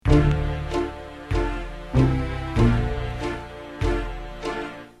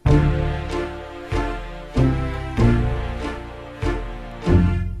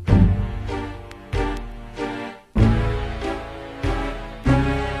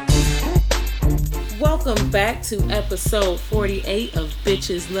Welcome back to episode 48 of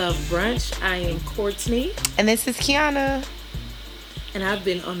Bitches Love Brunch. I am Courtney. And this is Kiana. And I've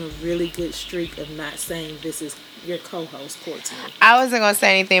been on a really good streak of not saying this is your co-host, Courtney. I wasn't going to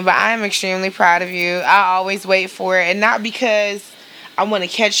say anything, but I am extremely proud of you. I always wait for it. And not because I want to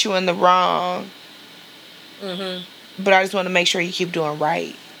catch you in the wrong. But I just want to make sure you keep doing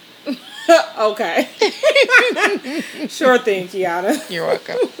right. Okay. Sure thing, Kiana. You're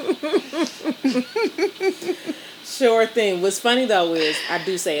welcome. Sure thing. What's funny, though, is I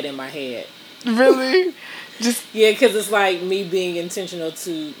do say it in my head. Really? Yeah, because it's like me being intentional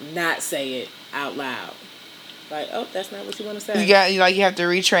to not say it out loud. Like, oh, that's not what you want to say. You have to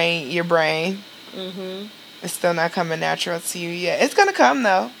retrain your brain. It's still not coming natural to you yet. It's going to come,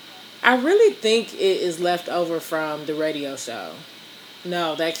 though. I really think it is left over from the radio show.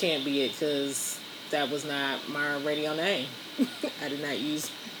 No, that can't be it, because that was not my radio name. I did not use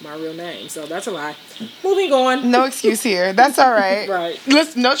my real name, so that's a lie. Moving on. No excuse here. That's all right. Right.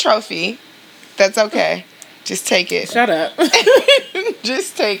 Listen, no trophy. That's okay. Just take it. Shut up.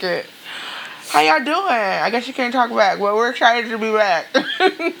 Just take it. How y'all doing? I guess you can't talk back. Well, we're excited to be back.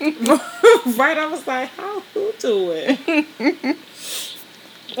 Right, I was like, how who doing?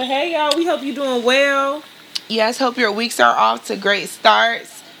 But hey, y'all, we hope you're doing well. Yes, hope your weeks are off to great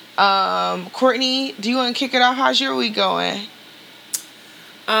starts. Courtney, do you want to kick it off? How's your week going?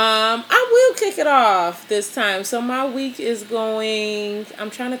 I will kick it off this time. So my week is going, I'm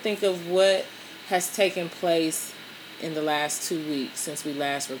trying to think of what has taken place in the last 2 weeks since we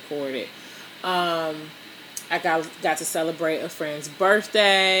last recorded. I got to celebrate a friend's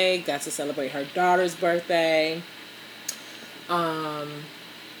birthday, got to celebrate her daughter's birthday.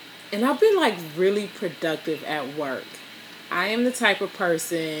 And I've been, like, really productive at work. I am the type of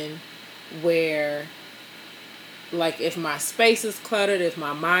person where, like, if my space is cluttered, if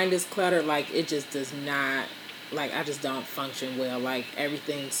my mind is cluttered, like, it just does not, like, I just don't function well. Like,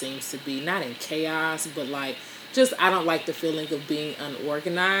 everything seems to be, not in chaos, but, like, just, I don't like the feeling of being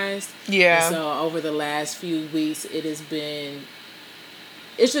unorganized. Yeah. And so, over the last few weeks, it's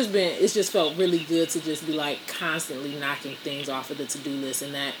just felt really good to just be, like, constantly knocking things off of the to-do list,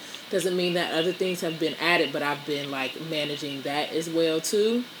 and that doesn't mean that other things have been added, but I've been, like, managing that as well,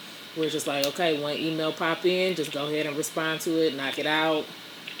 too. We're just like, okay, one email pop in, just go ahead and respond to it, knock it out.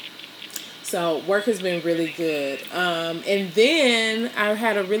 So, work has been really good. And then I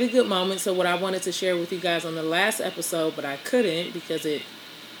had a really good moment, so what I wanted to share with you guys on the last episode, but I couldn't because it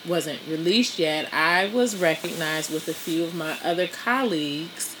wasn't released yet, I was recognized with a few of my other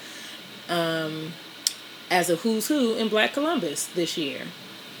colleagues as a who's who in Black Columbus this year.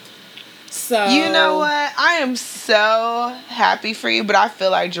 So you know what? I am so happy for you, but I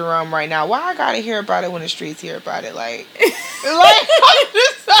feel like Jerome right now. Why I gotta hear about it when the streets hear about it? Like, I'm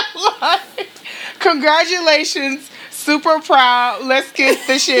just like, congratulations. Super proud. Let's kiss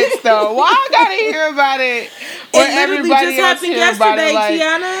the shits though. Why I gotta hear about it when everybody else hear about it? Like,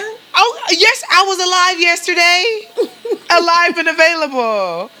 Kiana. Oh yes, I was alive yesterday. Alive and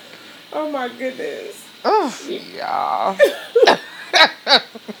available. Oh my goodness. Oh y'all.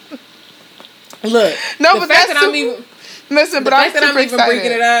 Look, no, but that's I'm even listen. But I'm super excited.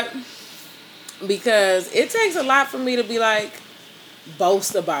 Bringing it up because it takes a lot for me to be like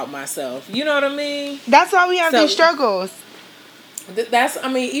boast about myself. You know what I mean? That's why we have these struggles.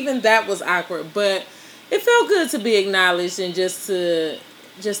 Even that was awkward, but it felt good to be acknowledged and just to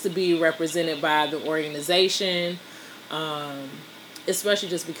be represented by the organization, especially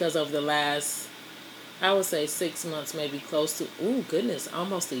just because of the last, I would say 6 months, maybe close to,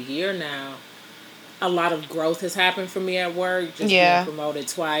 almost a year now. A lot of growth has happened for me at work. Just being promoted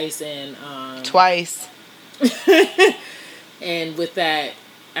twice and twice. And with that,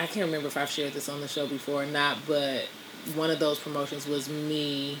 I can't remember if I've shared this on the show before or not, but one of those promotions was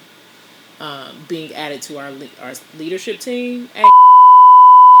me being added to our leadership team. I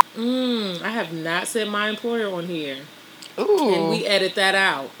have not said my employer on here. Ooh. And we edit that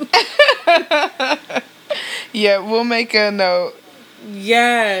out. Yeah, we'll make a note.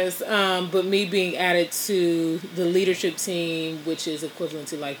 Yes, but me being added to the leadership team, which is equivalent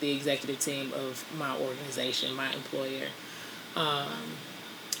to like the executive team of my organization, my employer.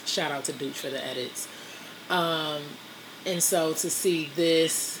 Shout out to Dooch for the edits. And so to see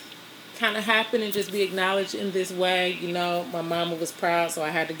this kind of happen and just be acknowledged in this way, you know, my mama was proud, so I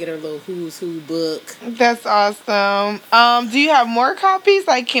had to get her little who's who book. That's awesome. Do you have more copies?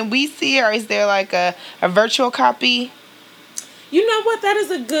 Like, can we see it, or is there like a virtual copy? You know what? That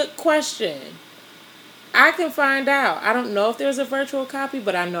is a good question. I can find out. I don't know if there's a virtual copy,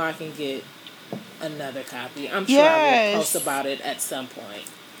 but I know I can get another copy. I'm sure I will post about it at some point.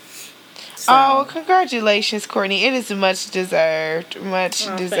 So, Oh, congratulations, Courtney. It is much deserved. Much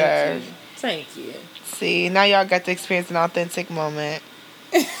deserved. Thank you. See, now y'all got to experience an authentic moment.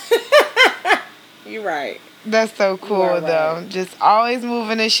 You're right. That's so cool, though. Right. Just always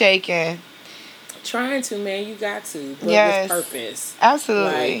moving and shaking. Trying to, man. You got to. But Yes. with purpose.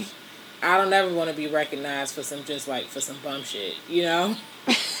 Absolutely. Like, I don't ever want to be recognized for some bum shit, you know?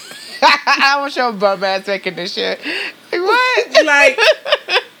 I want your bum ass making this shit. Like, what? Like,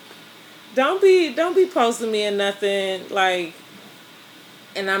 don't be posting me or nothing, like,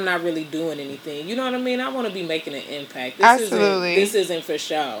 and I'm not really doing anything. You know what I mean? I want to be making an impact. Absolutely. This isn't for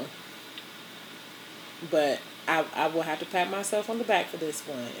show. But I will have to pat myself on the back for this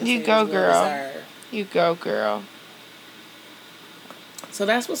one. You go, girl. You go, girl. So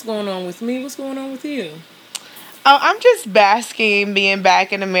that's what's going on with me. What's going on with you? Oh, I'm just basking, being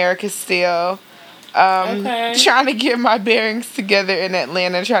back in America still. Trying to get my bearings together in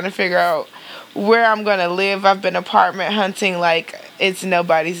Atlanta, trying to figure out where I'm going to live. I've been apartment hunting like it's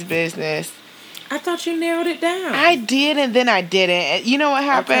nobody's business. I thought you narrowed it down. I did, and then I didn't. You know what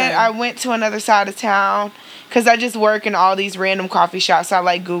happened? Okay. I went to another side of town because I just work in all these random coffee shops. I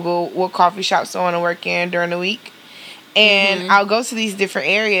like Google what coffee shops I want to work in during the week. And I'll go to these different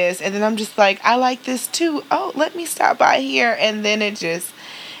areas, and then I'm just like, I like this too. Oh, let me stop by here. And then it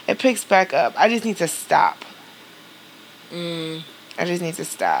picks back up. I just need to stop. I just need to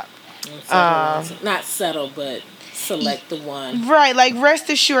stop. Not settle, but select the one. Right, like rest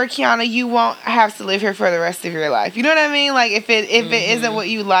assured, Kiana, you won't have to live here for the rest of your life. You know what I mean? Like if it isn't what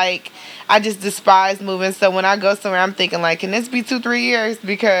you like, I just despise moving. So when I go somewhere, I'm thinking like, can this be 2-3 years?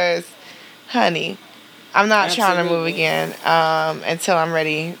 Because, honey, I'm not trying to move again until I'm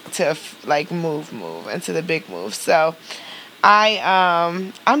ready to move into the big move. So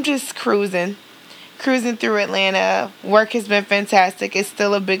I'm just cruising through Atlanta. Work has been fantastic. It's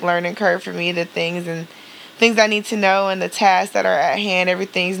still a big learning curve for me. The things I need to know and the tasks that are at hand,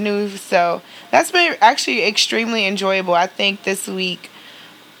 everything's new. So that's been actually extremely enjoyable. I think this week,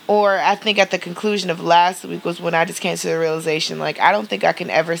 or I think at the conclusion of last week, was when I just came to the realization, like, I don't think I can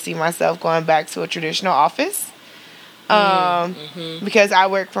ever see myself going back to a traditional office. Because I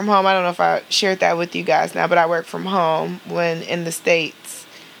work from home. I don't know if I shared that with you guys now, but I work from home when in the States.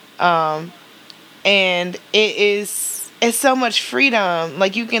 And it's so much freedom.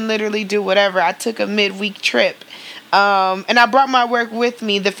 Like, you can literally do whatever. I took a midweek trip. And I brought my work with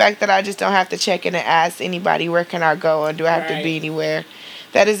me. The fact that I just don't have to check in and ask anybody, where can I go, and do I have to be anywhere?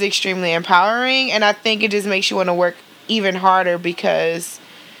 That is extremely empowering. And I think it just makes you want to work even harder because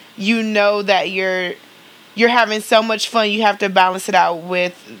you know that you're having so much fun. You have to balance it out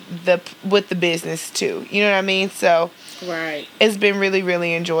with the business too. You know what I mean? So it's been really,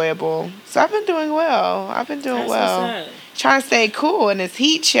 really enjoyable. So I've been doing well. Trying to stay cool in this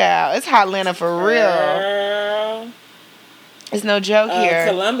heat, child. It's hot Atlanta for real. It's no joke here.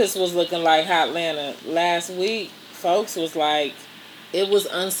 Columbus was looking like hot Atlanta last week. Folks was like, it was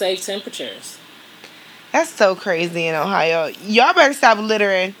unsafe temperatures. That's so crazy in Ohio. Y'all better stop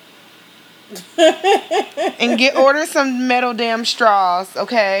littering. And order some metal damn straws,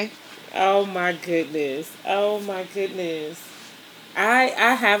 okay? Oh my goodness.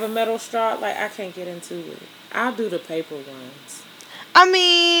 I have a metal straw. Like, I can't get into it. I'll do the paper ones. I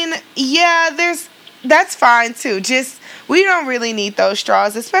mean, yeah, that's fine too. Just, we don't really need those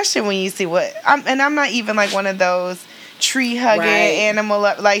straws, especially when you see I'm not even like one of those tree hugging animal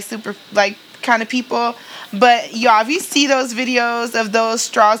like super like kind of people. But y'all, if you see those videos of those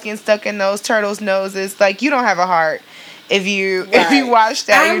straws getting stuck in those turtles' noses, like, you don't have a heart. If you watch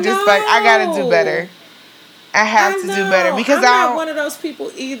that, you're just like, I gotta do better. I have to do better because I'm not one of those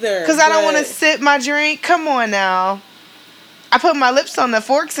people either. Because I don't want to sip my drink. Come on now. I put my lips on the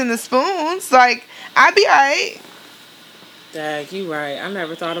forks and the spoons. Like, I'd be alright. Dag, you right. I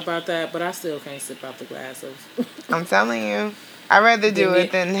never thought about that, but I still can't sip out the glass of. I'm telling you, I'd rather do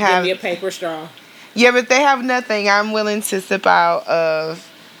it than have. Give me a paper straw. Yeah, but they have nothing. I'm willing to sip out of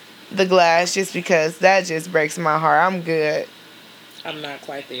the glass just because that just breaks my heart. I'm good. I'm not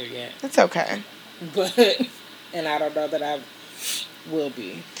quite there yet. It's okay. But, and I don't know that I will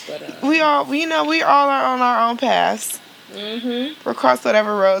be. But we all are on our own paths. We'll cross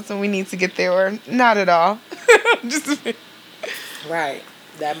whatever roads when we need to get there, or not at all. Right.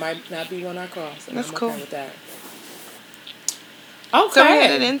 That might not be one I cross. That's cool. Okay with that. Okay. So we're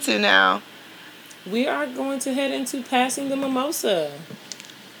headed into now. We are going to head into passing the mimosa.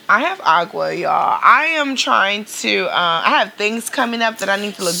 I have agua, y'all. I am trying to, I have things coming up that I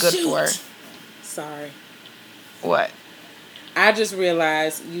need to look good for. Sorry. What? I just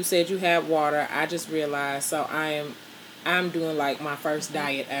realized, you said you had water. I just realized, so I'm doing like my first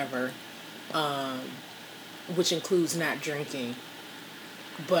diet ever. which includes not drinking.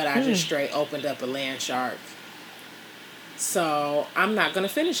 But I just straight opened up a Land Shark. So I'm not going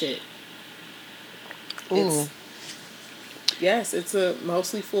to finish it. Ooh. It's a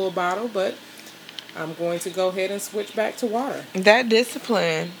mostly full bottle, but I'm going to go ahead and switch back to water. That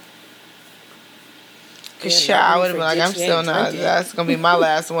discipline. Cause I would have been like, I'm still not. That's gonna be my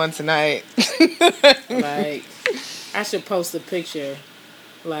last one tonight. Like, I should post a picture,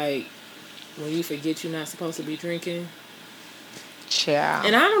 like when you forget you're not supposed to be drinking. Child.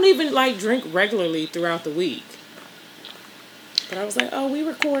 And I don't even like drink regularly throughout the week. But I was like, oh, we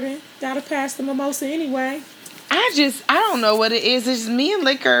recording. Gotta pass the mimosa anyway. I don't know what it is. It's just me and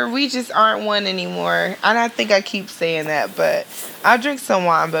liquor, we just aren't one anymore. And I think I keep saying that, but I'll drink some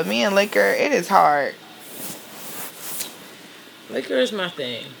wine. But me and liquor, it is hard. Liquor is my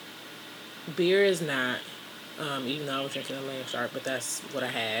thing. Beer is not. Even though I was drinking a Land Shark, but that's what I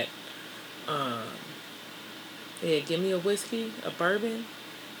had. Yeah, give me a whiskey, a bourbon.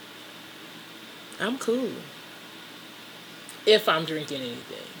 I'm cool. If I'm drinking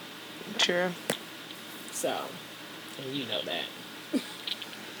anything. True. So, and you know that.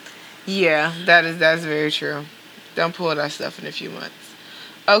 Yeah, that's very true. Don't pull that stuff in a few months.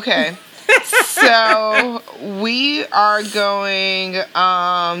 Okay. So we are going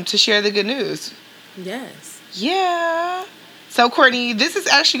to share the good news. Yes. Yeah. So Courtney, this is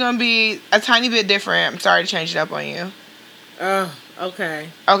actually going to be a tiny bit different. I'm sorry to change it up on you. Oh, okay.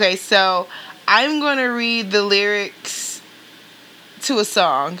 Okay, so I'm going to read the lyrics to a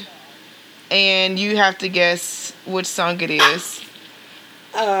song, and you have to guess which song it is.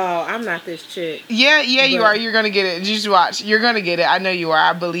 Oh, I'm not this chick. Yeah, you are. You're going to get it. Just watch. You're going to get it. I know you are.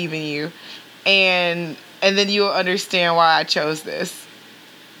 I believe in you. And then you'll understand why I chose this.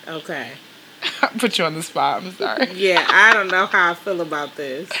 Okay. I put you on the spot. I'm sorry. Yeah, I don't know how I feel about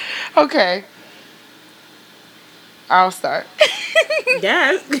this. Okay. I'll start.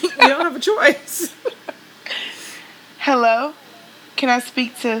 Yes, you don't have a choice. Hello? Can I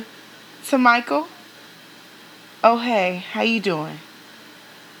speak to Michael? Oh, hey. How you doing?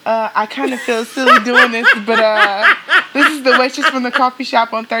 I kind of feel silly doing this, but this is the waitress from the coffee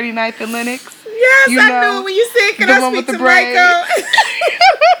shop on 39th and Lennox. Yes, I know when you said, can I speak to Michael?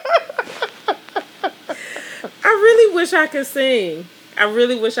 I really wish I could sing. I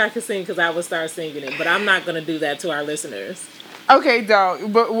really wish I could sing because I would start singing it, but I'm not going to do that to our listeners. Okay,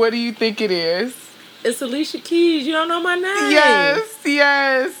 don't. But what do you think it is? It's Alicia Keys. You don't know my name.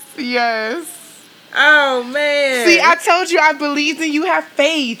 Yes. Oh, man. See, I told you I believed in you. Have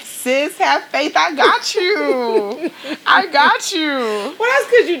faith, sis. Have faith. I got you. Well, that's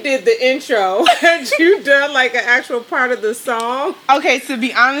because you did the intro. Had you done like an actual part of the song? Okay, to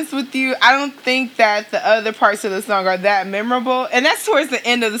be honest with you, I don't think that the other parts of the song are that memorable. And that's towards the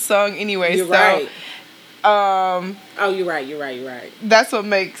end of the song anyway. You're right. Oh, you're right. That's what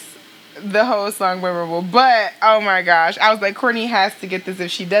makes the whole song memorable. But, oh my gosh. I was like, Courtney has to get this. If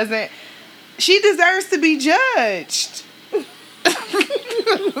she doesn't, she deserves to be judged.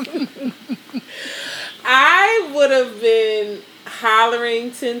 I would have been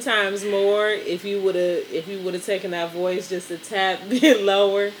hollering 10 times more if you would have taken that voice just a tad bit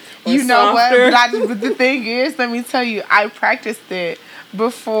lower. Or you know softer. what? But the thing is, let me tell you, I practiced it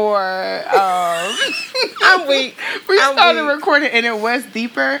before I'm weak. We started recording, and it was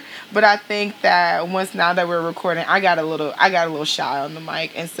deeper. But I think that now that we're recording, I got a little shy on the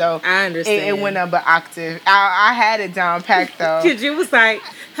mic, and so I understand. It went up an octave. I had it down packed though. Cause you was like,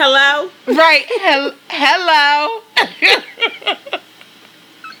 "Hello." Right. Hello.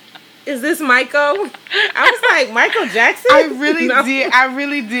 Is this Michael? I was like, Michael Jackson? I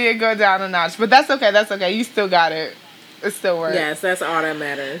really did go down a notch. But that's okay. You still got it. It still works. Yes, that's all that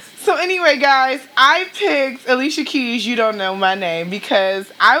matters. So anyway, guys, I picked Alicia Keys, You Don't Know My Name,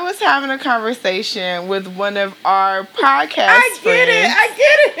 because I was having a conversation with one of our podcast friends. I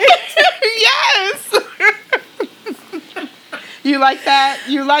get it. Yes. You like that?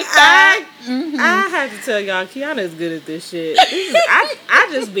 I have to tell y'all, Kiana is good at this shit. I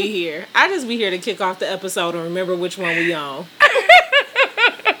just be here. I just be here to kick off the episode and remember which one we on.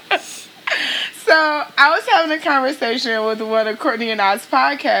 So I was having a conversation with one of Courtney and I's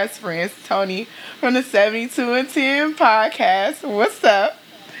podcast friends, Tony, from the 72 and 10 podcast. What's up?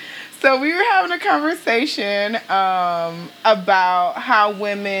 So we were having a conversation about how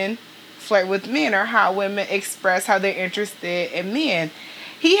women flirt with men, or how women express how they're interested in men.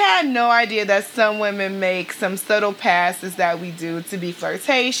 He had no idea that some women make some subtle passes that we do to be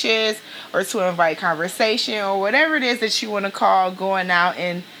flirtatious, or to invite conversation, or whatever it is that you want to call going out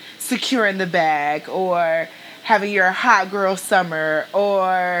and securing the bag, or having your hot girl summer,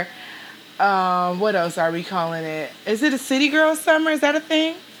 or What else are we calling it? Is it a city girl summer? Is that a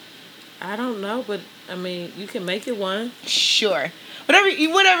thing? I don't know, but I mean, you can make it one. Sure.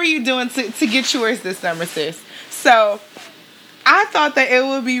 Whatever you're doing to get yours this summer, sis. So, I thought that it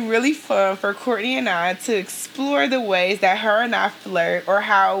would be really fun for Courtney and I to explore the ways that her and I flirt or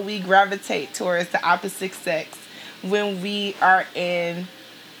how we gravitate towards the opposite sex when we are in,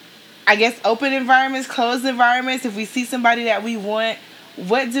 I guess, open environments, closed environments. If we see somebody that we want,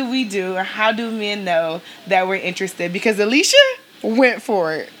 what do we do, or how do men know that we're interested? Because Alicia went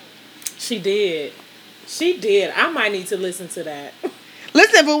for it. She did. She did. I might need to listen to that.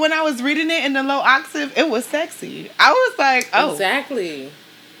 Listen, but when I was reading it in the low octave, it was sexy. I was like, oh. Exactly.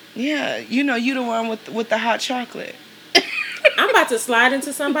 Yeah, you the one with the hot chocolate. I'm about to slide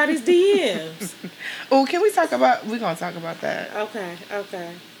into somebody's DMs. Oh, we're going to talk about that.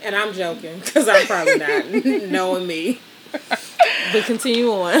 Okay. And I'm joking, because I'm probably not, knowing me. But continue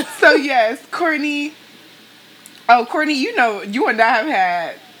on. So, yes, Courtney. Oh, Courtney, you and I have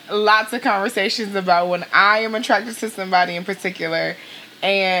had lots of conversations about when I am attracted to somebody in particular,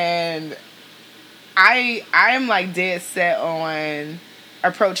 and I am like dead set on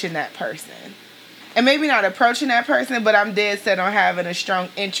approaching that person. And maybe not approaching that person, but I'm dead set on having a strong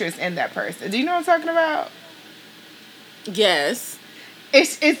interest in that person. Do you know what I'm talking about? Yes.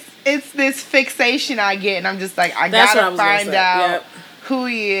 It's this fixation I get, and I'm just like, I gotta find out who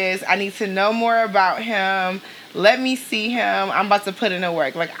he is. I need to know more about him. Let me see him. I'm about to put in the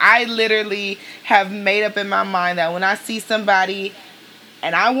work. Like, I literally have made up in my mind that when I see somebody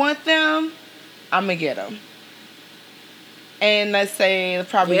and I want them, I'm going to get them. And let's say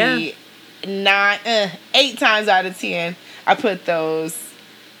probably 8 times out of 10, I put those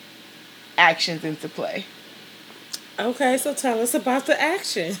actions into play. Okay, so tell us about the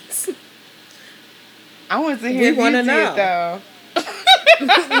actions. I want to hear if you did, though.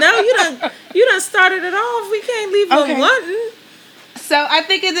 No, you done started it off. We can't leave them wanting. So I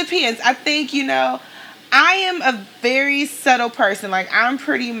think it depends. I think, I am a very subtle person. Like, I'm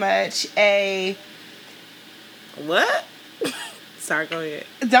pretty much a... What? Sorry, go ahead.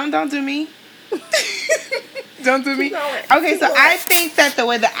 Don't do me. Don't do me. Okay, so I think that the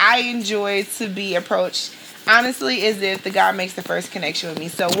way that I enjoy to be approached, honestly, is if the guy makes the first connection with me.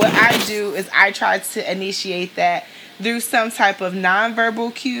 So what I do is I try to initiate that through some type of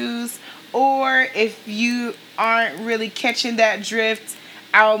nonverbal cues, or if you aren't really catching that drift,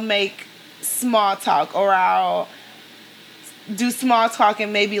 I'll make small talk, or I'll do small talk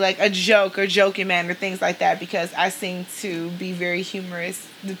and maybe like a joke or joking manner, things like that, because I seem to be very humorous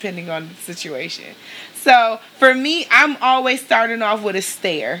depending on the situation. So for me, I'm always starting off with a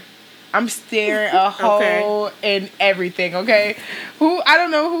stare. I'm staring a hole in everything, okay? I don't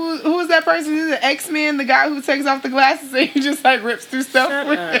know who is that person? Is it X-Men, the guy who takes off the glasses and he just like rips through stuff?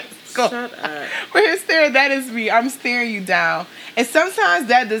 Shut up. With his stare, that is me. I'm staring you down. And sometimes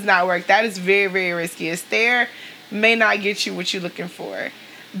that does not work. That is very, very risky. A stare may not get you what you're looking for.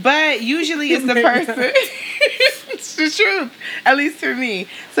 But usually it's the person. It's the truth, at least for me.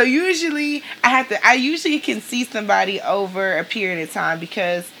 So usually I usually can see somebody over a period of time,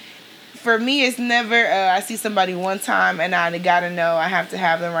 because for me, it's never, I see somebody one time and I gotta know I have to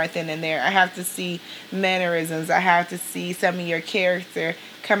have them right then and there. I have to see mannerisms. I have to see some of your character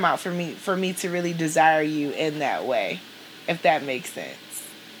come out for me to really desire you in that way, if that makes sense.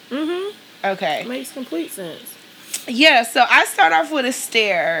 Mm-hmm. Okay. Makes complete sense. Yeah, so I start off with a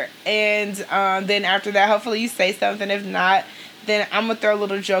stare, and then after that, hopefully you say something. If not, then I'm going to throw a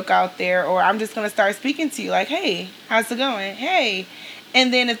little joke out there, or I'm just going to start speaking to you like, hey, how's it going? Hey.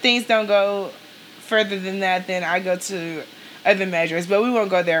 And then if things don't go further than that, then I go to other measures. But we won't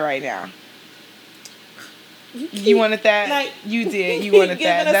go there right now. You wanted that? Like, you did. You wanted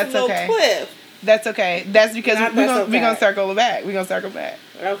that. That's okay. Cliff. That's okay. That's because we're going to circle back. We're going to circle back.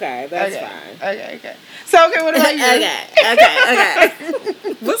 Okay, that's fine. Okay. So, okay, what about you?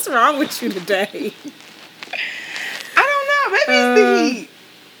 Okay. What's wrong with you today? I don't know. Maybe it's the heat.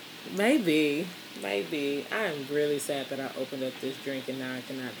 Maybe. I am really sad that I opened up this drink and now I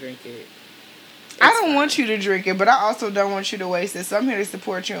cannot drink it. I don't want you to drink it, but I also don't want you to waste it. So I'm here to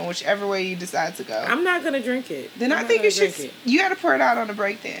support you in whichever way you decide to go. I'm not going to drink it. Then I think you should. You got to pour it out on the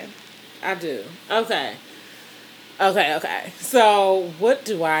break then. I do. Okay. So what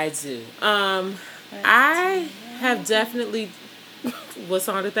do I do? I have definitely... What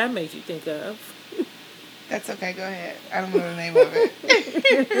song did that make you think of? That's okay. Go ahead. I don't know the name of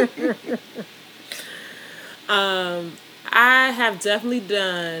it. I have definitely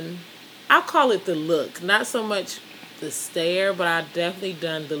done... I'll call it the look. Not so much the stare, but I've definitely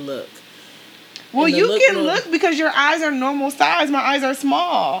done the look. Well, you can look because your eyes are normal size. My eyes are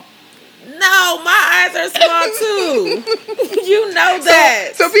small. No, my eyes are small too. You know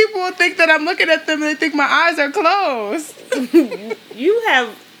that. So people will think that I'm looking at them and they think my eyes are closed. You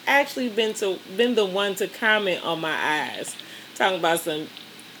have actually been the one to comment on my eyes, talking about some.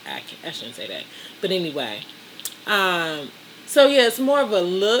 I shouldn't say that, but anyway. So yeah, it's more of a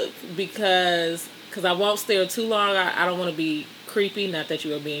look because I won't stare too long. I don't want to be creepy. Not that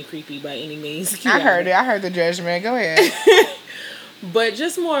you are being creepy by any means. I heard it. I heard the judgment. Go ahead. But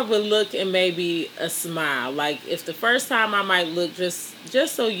just more of a look and maybe a smile. Like if the first time I might look just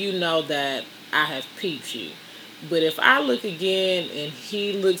so you know that I have peeped you. But if I look again and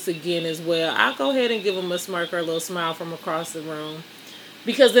he looks again as well, I'll go ahead and give him a smirk or a little smile from across the room.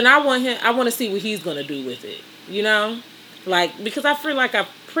 Because then I want to see what he's going to do with it. You know? Like, because I feel like I've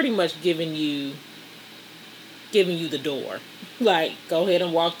pretty much given you the door. Like, go ahead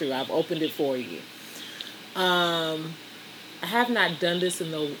and walk through. I've opened it for you. I have not done this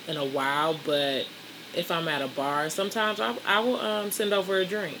in a while, but if I'm at a bar, sometimes I will send over a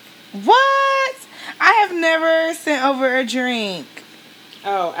drink. What? I have never sent over a drink.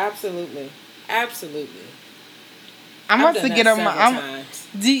 Oh, absolutely, absolutely. I'm about to get on my.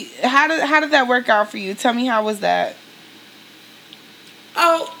 How did that work out for you? Tell me, how was that?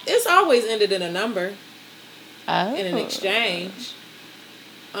 Oh, it's always ended in a number. Oh. In an exchange.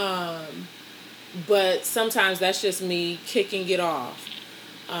 But sometimes that's just me kicking it off.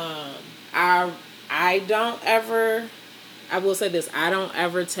 I don't ever. I will say this: I don't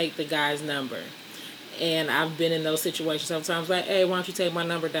ever take the guy's number, and I've been in those situations sometimes. Like, hey, why don't you take my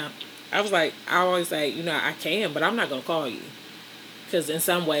number down? I always say, I can, but I'm not gonna call you, because in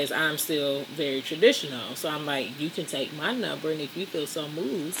some ways I'm still very traditional. So I'm like, you can take my number, and if you feel so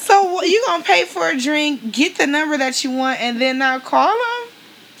moved. So you gonna pay for a drink, get the number that you want, and then not call them?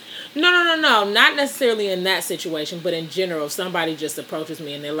 No. Not necessarily in that situation, but in general, if somebody just approaches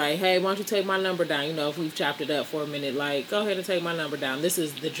me and they're like, hey, why don't you take my number down? If we've chopped it up for a minute, like, go ahead and take my number down. This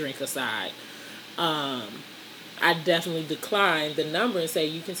is the drink aside. I definitely decline the number and say,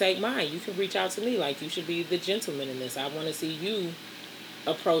 you can take mine. You can reach out to me. Like, you should be the gentleman in this. I want to see you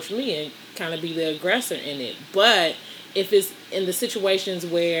approach me and kind of be the aggressor in it. But if it's in the situations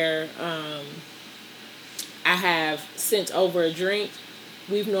where I have sent over a drink,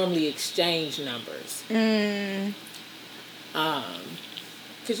 we've normally exchanged numbers.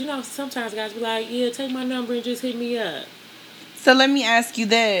 Because, sometimes guys be like, yeah, take my number and just hit me up. So let me ask you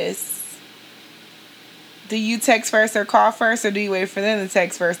this. Do you text first or call first, or do you wait for them to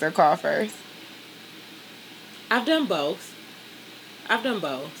text first or call first? I've done both.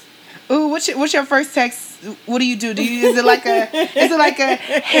 Ooh, what's your first text? What do you do? Is it like a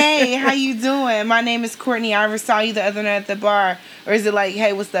hey, how you doing? My name is Courtney. I saw you the other night at the bar. Or is it like,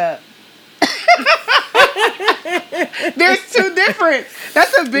 hey, what's up? There's two different.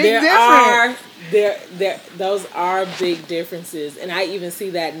 That's a big difference. Those are big differences, and I even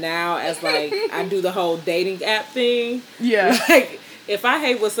see that now as like I do the whole dating app thing. Yeah. Like if I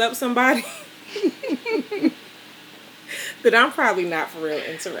hey, what's up, somebody. That I'm probably not for real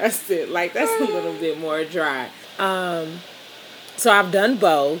interested. Like, that's a little bit more dry. So I've done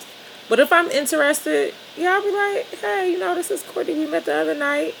both. But if I'm interested, yeah, I'll be like, hey, this is Courtney. We met the other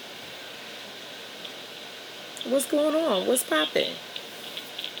night. What's going on? What's popping?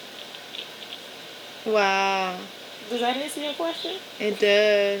 Wow. Does that answer your question? It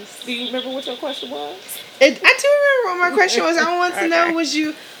does. Do you remember what your question was? I do remember what my question was. I want to know, was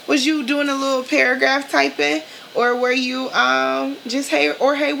you doing a little paragraph typing? Or were you just hey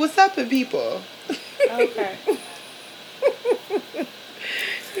what's up with people? Okay.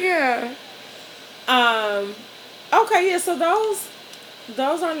 Yeah. Okay, yeah, so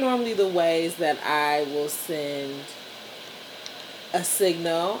those are normally the ways that I will send a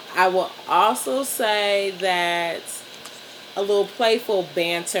signal. I will also say that a little playful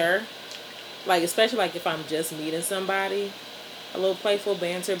banter, like especially like if I'm just meeting somebody, a little playful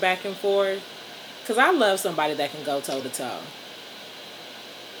banter back and forth. Because I love somebody that can go toe to toe.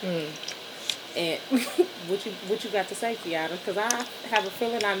 And what you got to say, Kiara? Because I have a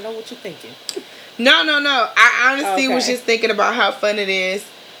feeling I know what you're thinking. No. I honestly was just thinking about how fun it is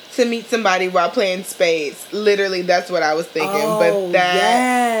to meet somebody while playing spades. Literally, that's what I was thinking. Oh, but that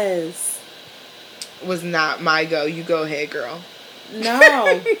yes. was not my go. You go ahead, girl.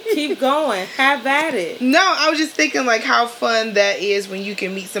 No, keep going. Have at it. No, I was just thinking like how fun that is when you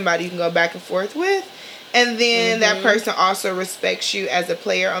can meet somebody you can go back and forth with. And then that person also respects you as a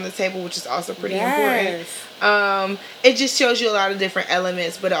player on the table, which is also pretty important. It just shows you a lot of different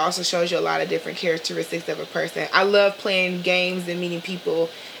elements, but it also shows you a lot of different characteristics of a person. I love playing games and meeting people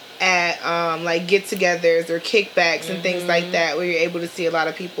at like get-togethers or kickbacks and things like that, where you're able to see a lot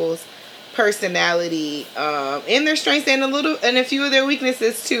of people's personality, and their strengths and a few of their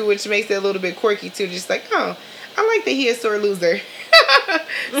weaknesses too, which makes it a little bit quirky too. Just like, oh, I like that he is sore loser.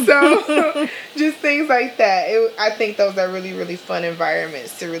 So just things like that. I think those are really, really fun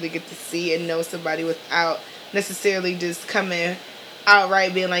environments to really get to see and know somebody without necessarily just coming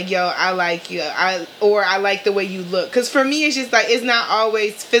outright being like, yo, I like you, I like the way you look. Because for me, it's just like, it's not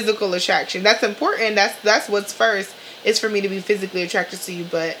always physical attraction. That's important. That's what's first. It's for me to be physically attracted to you,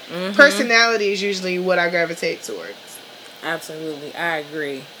 but personality is usually what I gravitate towards. Absolutely, I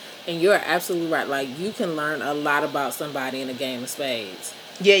agree. And you're absolutely right. Like, you can learn a lot about somebody in a game of spades.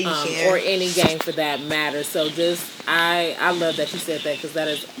 Yeah, you can. Or any game for that matter. So I love that you said that, because that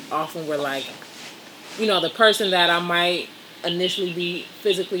is often where, like, you know, the person that I might initially be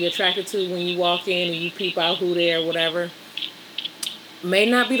physically attracted to when you walk in and you peep out who they are, whatever, may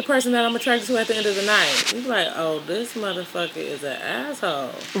not be the person that I'm attracted to at the end of the night. You be like, oh, this motherfucker is an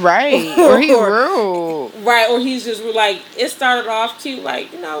asshole. Right. Or he rude. Right. Or he's just like, it started off cute,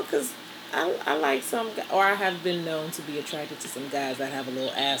 like, you know, because I like some, or I have been known to be attracted to some guys that have a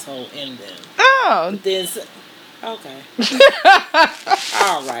little asshole in them. Oh. But then, okay.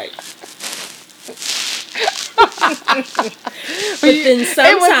 All right. But then sometimes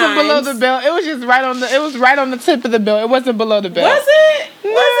it wasn't below the belt. It was just right on the. It was right on the tip of the belt. It wasn't below the belt. Was it?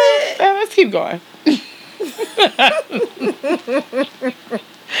 Was it? Yeah, let's keep going.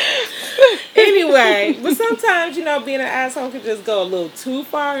 Anyway, but sometimes, you know, being an asshole can just go a little too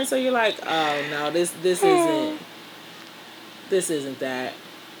far, and so you're like, oh no, this isn't that.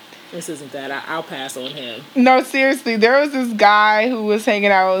 This isn't that. I'll pass on him. No, seriously. There was this guy who was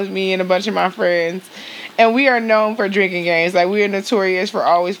hanging out with me and a bunch of my friends. And we are known for drinking games. Like, we are notorious for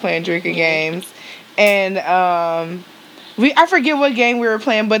always playing drinking games. And I forget what game we were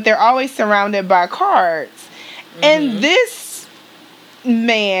playing, but they're always surrounded by cards. And this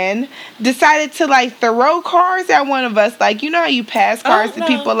man decided to, like, throw cards at one of us. Like, you know how you pass cards to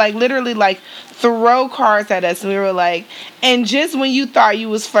people? Like, literally, like, throw cards at us. And we were like, and just when you thought you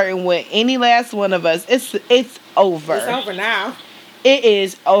was flirting with any last one of us, it's over. It's over now. It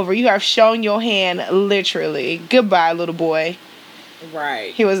is over. You have shown your hand, literally. Goodbye, little boy.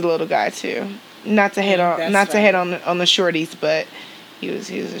 Right. He was a little guy too. Not to hit on the shorties, but he was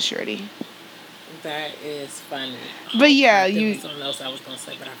a shorty. That is funny. But yeah, there was something else I was gonna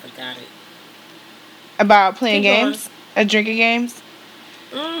say, but I forgot it. About playing games, drinking games.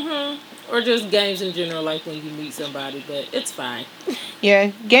 Or just games in general, like when you meet somebody, but it's fine.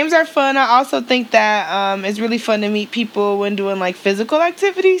 Yeah, games are fun. I also think that it's really fun to meet people when doing, like, physical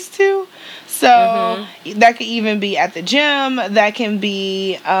activities, too. So, that could even be at the gym. That can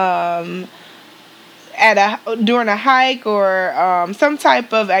be during a hike or some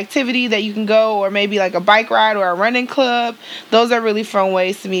type of activity that you can go, or maybe, like, a bike ride or a running club. Those are really fun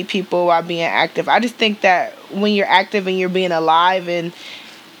ways to meet people while being active. I just think that when you're active and you're being alive and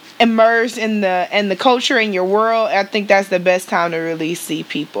immersed in the culture in your world, I think that's the best time to really see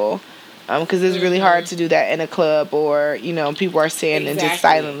people, because it's really hard to do that in a club, or, you know, people are standing just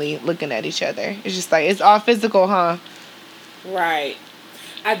silently looking at each other. It's just like, it's all physical, huh? Right.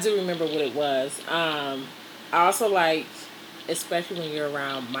 I do remember what it was. I also like, especially when you're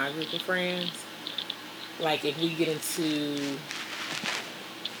around my group of friends, like if we get into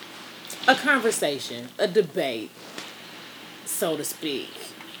a conversation, a debate, so to speak.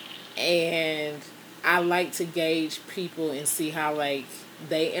 And I like to gauge people and see how, like,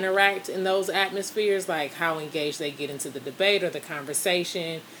 they interact in those atmospheres, like how engaged they get into the debate or the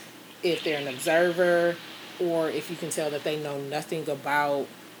conversation, if they're an observer, or if you can tell that they know nothing about,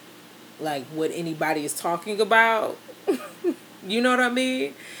 like, what anybody is talking about. You know what I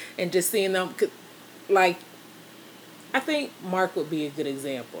mean? And just seeing them, like, I think Mark would be a good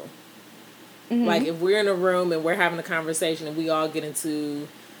example. Like, if we're in a room and we're having a conversation and we all get into,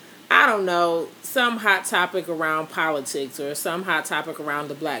 I don't know, some hot topic around politics or some hot topic around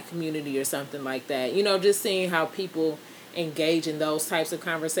the black community or something like that. You know, just seeing how people engage in those types of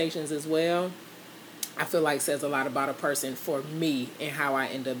conversations as well, I feel like says a lot about a person for me and how I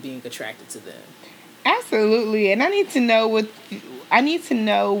end up being attracted to them. Absolutely. And I need to know what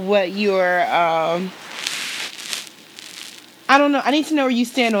your I don't know. I need to know where you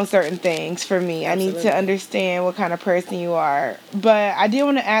stand on certain things for me. Absolutely. I need to understand what kind of person you are. But I did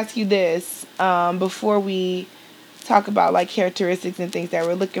want to ask you this before we talk about, like, characteristics and things that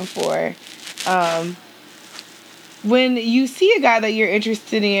we're looking for. When you see a guy that you're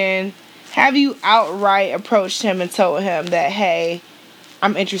interested in, have you outright approached him and told him that, hey,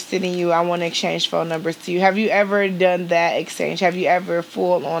 I'm interested in you, I want to exchange phone numbers to you? Have you ever done that exchange? Have you ever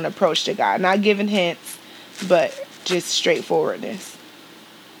full on approached a guy? Not giving hints, but just straightforwardness.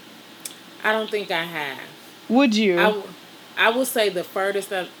 I don't think I have. Would you? I will say the furthest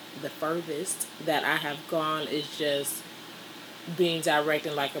that I have gone is just being direct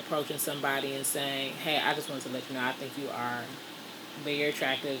and like approaching somebody and saying, "Hey, I just wanted to let you know I think you are very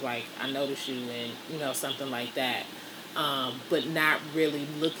attractive. Like I noticed you, and something like that." But not really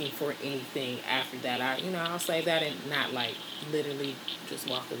looking for anything after that. I'll say that and not like literally just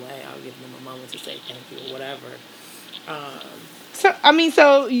walk away. I'll give them a moment to say thank you or whatever.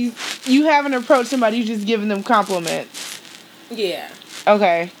 So you haven't approached somebody, you just giving them compliments. Yeah.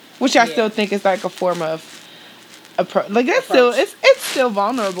 Okay. Which I still think is like a form of approach. Like it's still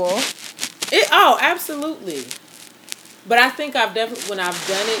vulnerable. Absolutely. But I think I've definitely, when I've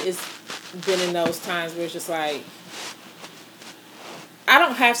done it, it's been in those times where it's just like, I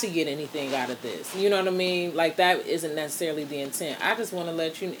don't have to get anything out of this. You know what I mean? Like, that isn't necessarily the intent. I just want to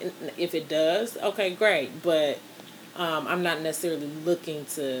let you, if it does, okay, great. But I'm not necessarily looking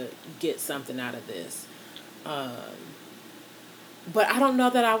to get something out of this. But I don't know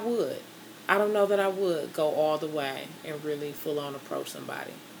that I would. I don't know that I would go all the way and really full on approach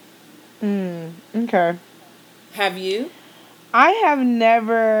somebody. Okay. Have you? I have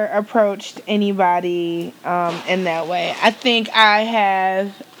never approached anybody in that way. I think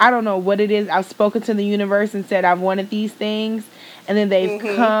I don't know what it is. I've spoken to the universe and said I've wanted these things, and then they've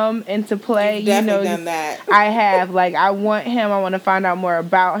come into play. You've definitely done that. I have. Like, I want him. I want to find out more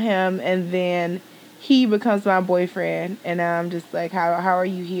about him, and then he becomes my boyfriend, and I'm just like, how are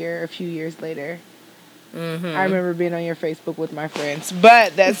you here a few years later? I remember being on your Facebook with my friends,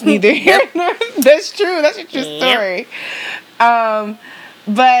 but that's neither here nor that's true. That's a true story.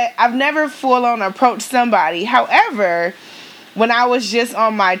 But I've never full on approached somebody. However, when I was just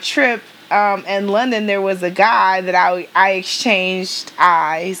on my trip in London, there was a guy that I exchanged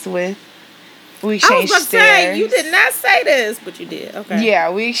eyes with. We exchanged stares. Say, you did not say this, but you did. Okay.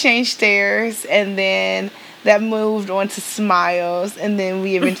 Yeah, we exchanged stares, and then that moved on to smiles, and then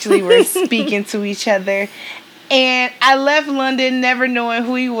we eventually were speaking to each other. And I left London never knowing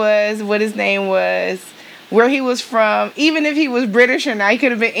who he was, what his name was, where he was from, even if he was British or not. He could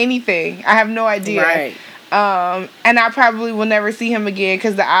have been anything. I have no idea. Right. And I probably will never see him again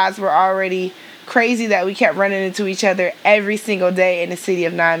because the odds were already crazy that we kept running into each other every single day in a city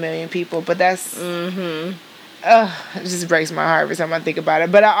of 9 million people. But that's... it just breaks my heart every time I think about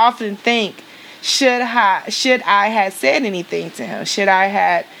it. But I often think, should I have said anything to him? Should I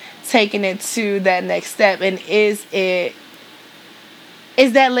have taken it to that next step? And is that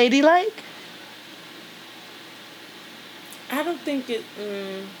ladylike? I don't think it...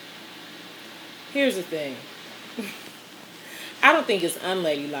 Here's the thing. I don't think it's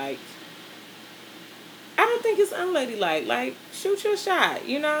unladylike. Like, shoot your shot,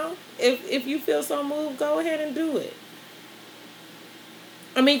 If you feel so moved, go ahead and do it.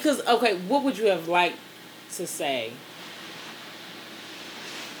 I mean, because, okay, what would you have liked to say?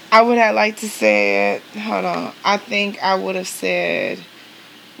 I would have liked to say it. Hold on. I think I would have said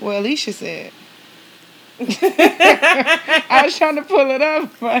what Alicia said. I was trying to pull it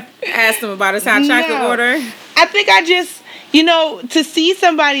up, but... Asked him about his hot chocolate order? I think I just... to see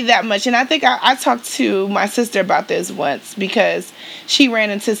somebody that much, and I think I talked to my sister about this once because she ran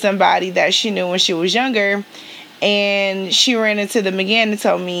into somebody that she knew when she was younger, and she ran into them again and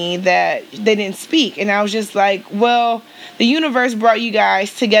told me that they didn't speak. And I was just like, well, the universe brought you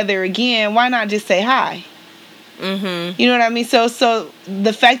guys together again. Why not just say hi? Mm-hmm. You know what I mean? So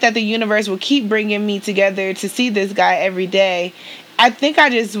the fact that the universe will keep bringing me together to see this guy every day, I think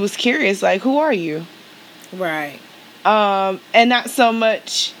I just was curious, like, who are you? Right. And not so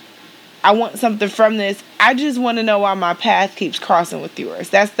much I want something from this. I just want to know why my path keeps crossing with yours.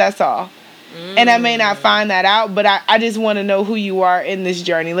 That's all. And I may not find that out, but I just want to know who you are in this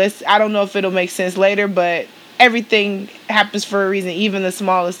journey. I don't know if it'll make sense later, but everything happens for a reason, even the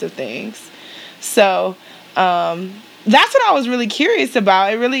smallest of things. So, that's what I was really curious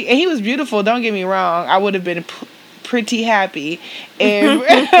about. And he was beautiful. Don't get me wrong. I would have been pretty happy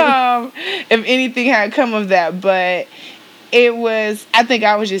if anything had come of that, but I think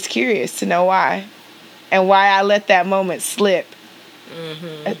I was just curious to know why and why I let that moment slip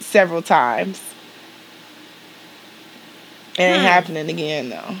several times. It ain't happening again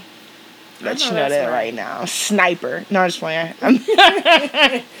though. Let you know that right now. Sniper. No, I'm just playing.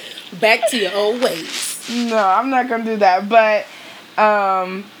 Back to your old ways. No, I'm not gonna do that, but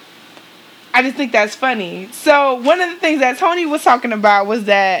I just think that's funny. So one of the things that Tony was talking about was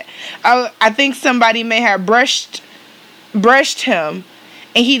that I think somebody may have brushed him,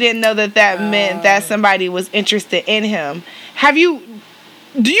 and he didn't know that meant that somebody was interested in him.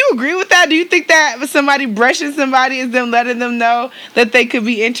 Do you agree with that? Do you think that somebody brushing somebody is them letting them know that they could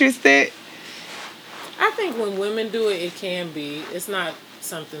be interested? I think when women do it, it can be. It's not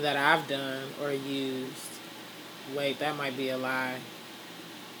something that I've done or used. Wait, that might be a lie.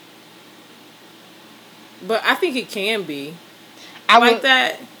 But I think it can be. Like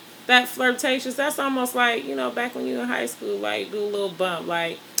that flirtatious, that's almost like, back when you were in high school, like, do a little bump,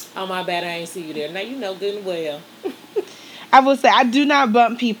 like, oh, my bad, I ain't see you there. Now, you know good and well. I will say I do not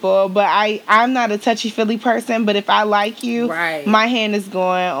bump people, but I'm not a touchy-feely person, but if I like you, right, my hand is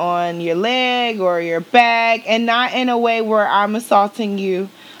going on your leg or your back, and not in a way where I'm assaulting you.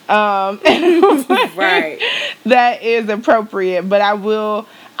 Right. That is appropriate, but I will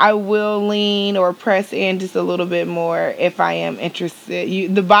lean or press in just a little bit more if I am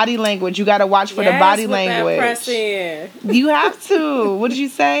interested. The body language, you got to watch for the body language. That press in. You have to. What did you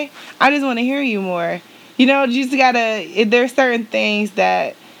say? I just want to hear you more. You just gotta. There's certain things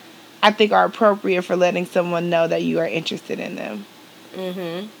that I think are appropriate for letting someone know that you are interested in them.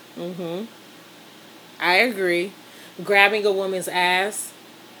 I agree. Grabbing a woman's ass,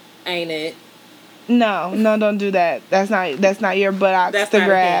 ain't it? No, don't do that. That's not your buttocks to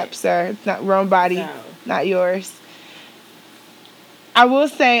grab, sir. It's not wrong body, not yours. I will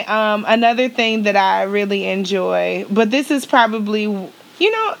say another thing that I really enjoy, but this is probably,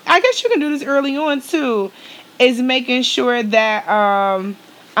 I guess you can do this early on too, is making sure that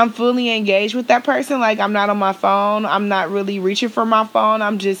I'm fully engaged with that person. Like, I'm not on my phone. I'm not really reaching for my phone.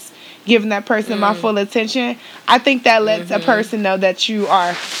 I'm just giving that person my full attention. I think that lets a person know that you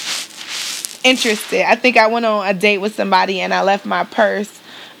are interested. I think I went on a date with somebody and I left my purse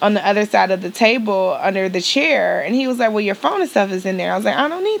on the other side of the table under the chair, and he was like, well, your phone and stuff is in there. I was like, I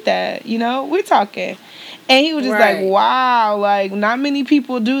don't need that, we're talking. And he was just like, wow, like, not many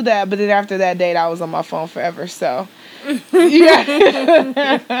people do that. But then after that date, I was on my phone forever. So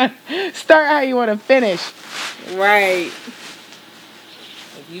yeah. Start how you want to finish. Right.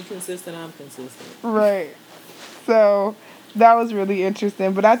 If you consistent, I'm consistent. Right. So that was really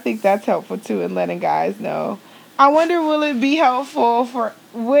interesting, but I think that's helpful too in letting guys know. I wonder, will it be helpful for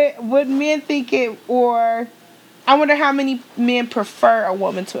would men think it, or I wonder how many men prefer a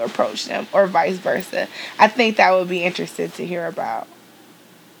woman to approach them, or vice versa. I think that would be interesting to hear about.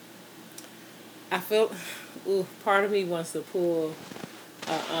 I feel, part of me wants to pull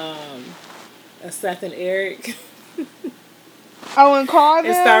a Seth and Eric. And call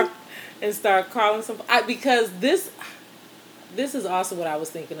them? And start calling some, because this is also what I was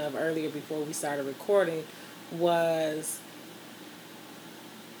thinking of earlier before we started recording, was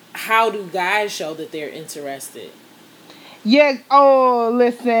how do guys show that they're interested? Yeah. Oh,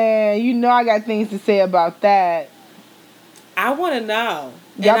 listen. I got things to say about that. I want to know.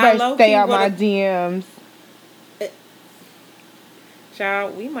 Y'all better stay out my DMs.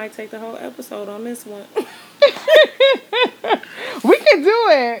 Child, we might take the whole episode on this one. We can do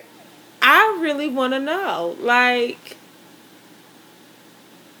it. I really want to know. Like,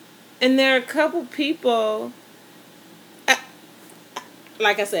 and there are a couple people.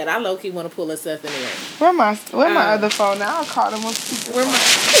 Like I said, I low-key want to pull a Seth and Eric. Where my other phone now? I'll call them on speaker.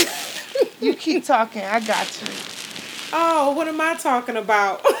 You keep talking. I got you. Oh, what am I talking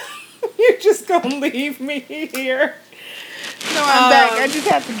about? You're just going to leave me here. No, I'm back. I just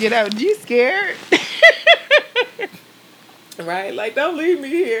have to get out. You scared? Right? Like, don't leave me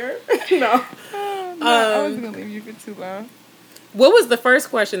here. No. I wasn't going to leave you for too long. What was the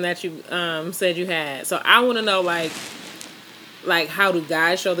first question that you said you had? So I want to know, like, how do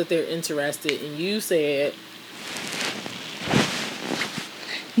guys show that they're interested? And you said...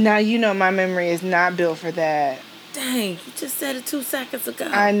 Now, my memory is not built for that. Dang, you just said it 2 seconds ago.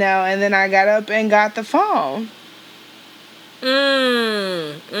 I know, and then I got up and got the phone.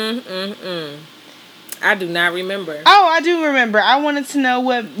 I do not remember. Oh, I do remember. I wanted to know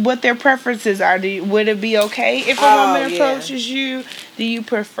what their preferences are. Would it be okay if a woman approaches you? Do you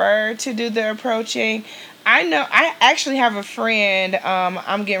prefer to do the approaching? I know. I actually have a friend.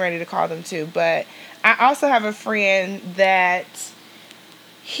 I'm getting ready to call them too, but I also have a friend that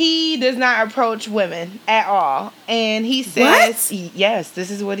he does not approach women at all, and he says, "Yes,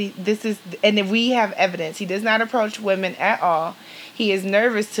 this is, and we have evidence. He does not approach women at all. He is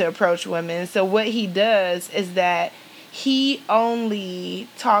nervous to approach women. So what he does is that he only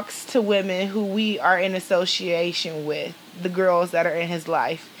talks to women who we are in association with, the girls that are in his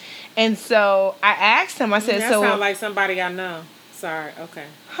life." And so I asked him, I said, that sounds like somebody I know. Sorry, okay.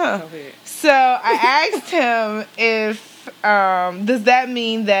 Huh. Go ahead. So I asked him if, does that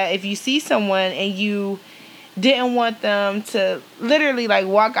mean that if you see someone and you didn't want them to literally like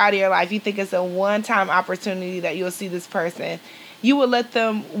walk out of your life, you think it's a one-time opportunity that you'll see this person, you would let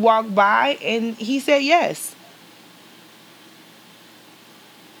them walk by? And he said yes.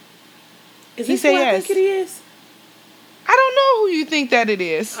 Is He this said who I yes. think it is? I don't know who you think that it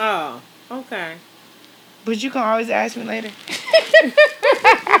is. Oh, okay. But you can always ask me later.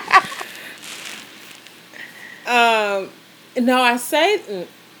 No,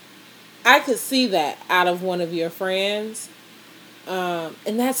 I could see that out of one of your friends.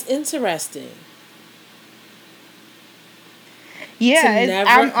 And that's interesting. Yeah,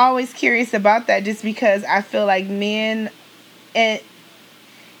 I'm always curious about that just because I feel like men and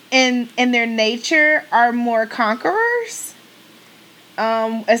in their nature are more conquerors.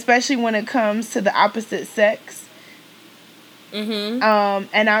 Especially when it comes to the opposite sex. Mm-hmm.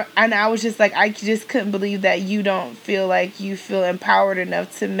 And I was just like, I just couldn't believe that you don't feel like you feel empowered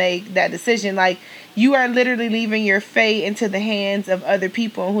enough to make that decision. Like, you are literally leaving your fate into the hands of other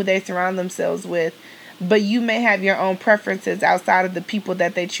people and who they surround themselves with. But you may have your own preferences outside of the people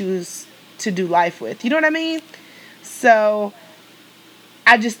that they choose to do life with. You know what I mean? So,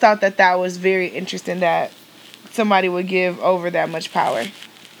 I just thought that was very interesting that somebody would give over that much power.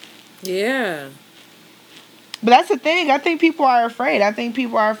 Yeah. But that's the thing. I think people are afraid. I think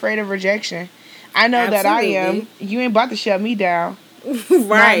people are afraid of rejection. I know that I am. You ain't about to shut me down.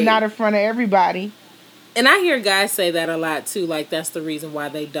 Right. Not in front of everybody. And I hear guys say that a lot too. Like, that's the reason why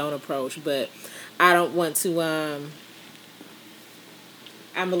they don't approach. But I don't want to, I'm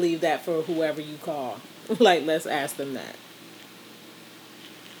going to leave that for whoever you call. Like, let's ask them that.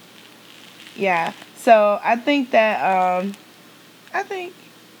 Yeah. So, I think that, I think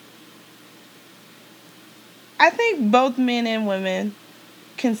both men and women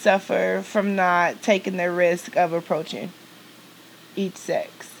can suffer from not taking the risk of approaching each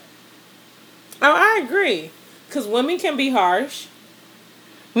sex. Oh, I agree. Because women can be harsh.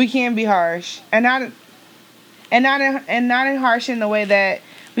 We can be harsh. And not harsh in the way that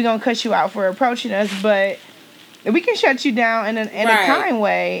we're going to cut you out for approaching us, but we can shut you down in a kind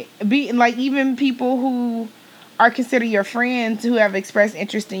way. Be like, even people who are considered your friends who have expressed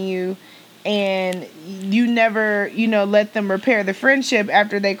interest in you, and you never, let them repair the friendship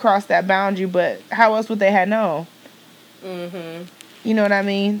after they cross that boundary. But how else would they have known? Mm-hmm. You know what I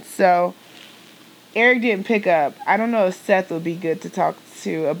mean? So, Eric didn't pick up. I don't know if Seth would be good to talk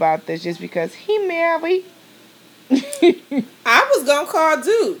to about this just because he married. I was going to call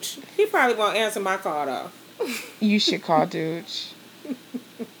Dooch. He probably won't answer my call, though. You should call Dooch.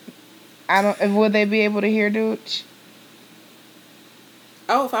 Would they be able to hear Dooch?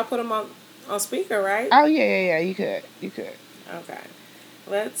 Oh, if I put him on speaker, right? Oh, yeah, you could. Okay.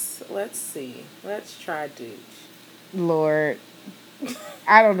 Let's see. Let's try Dooch. Lord.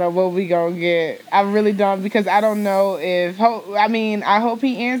 I don't know what we gonna get. I really don't, because I don't know if... I hope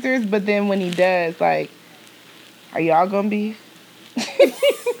he answers, but then when he does, like, are y'all gonna be?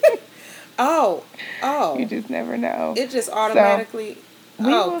 Oh. You just never know. It just automatically... So,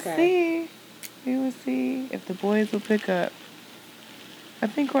 we will see. We will see if the boys will pick up. I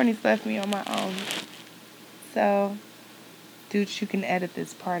think Courtney's left me on my own. So, dude, you can edit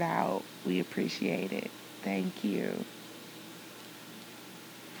this part out. We appreciate it. Thank you.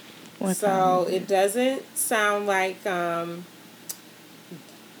 So it doesn't sound like Dooch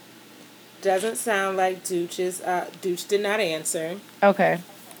did not answer. Okay.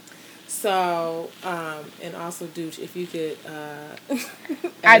 So and also Dooch, if you could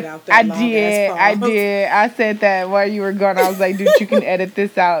edit out that I did. I said that while you were gone. I was like, Dooch, you can edit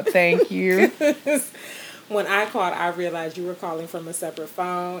this out. Thank you. When I called, I realized you were calling from a separate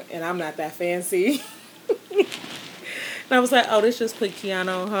phone, and I'm not that fancy. And I was like, oh, this just put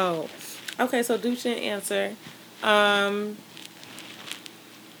Kiana on hold. Okay, so Dooch didn't answer.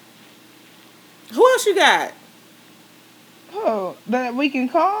 Who else you got? Oh, that we can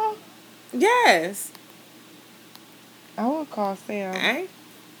call? Yes. I will call Sam. I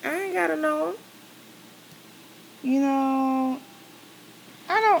ain't gotta know him.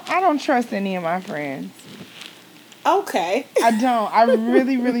 I don't trust any of my friends. Okay. I don't. I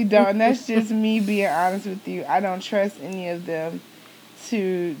really, really don't. And that's just me being honest with you. I don't trust any of them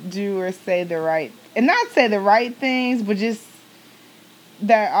to do or say the right... And not say the right things, but just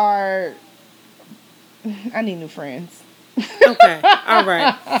that are... I need new friends. Okay. All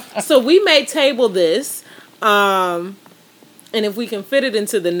right. So we may table this. And if we can fit it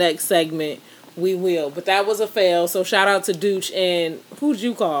into the next segment, we will. But that was a fail. So shout out to Dooch. And who'd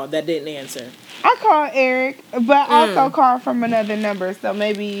you call that didn't answer? I called Eric, but also called from another number. So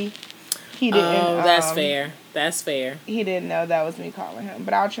maybe he didn't. Oh, that's fair. That's fair. He didn't know that was me calling him.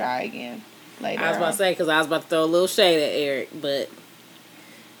 But I'll try again later. I was about to say, because I was about to throw a little shade at Eric. But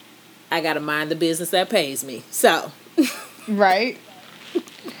I got to mind the business that pays me. So. Right.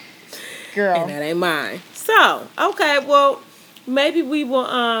 Girl. And that ain't mine. So, okay, well, maybe we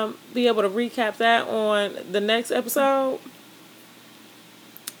will be able to recap that on the next episode.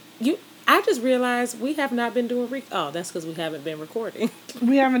 I just realized we have not been doing oh, that's because we haven't been recording.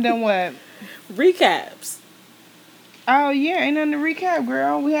 We haven't done what? Recaps. Oh yeah, ain't nothing to recap,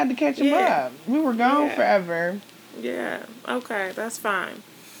 girl. We had to catch them up. We were gone forever. Yeah. Okay, that's fine.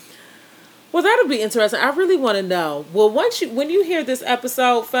 Well, that'll be interesting. I really want to know. Well, when you hear this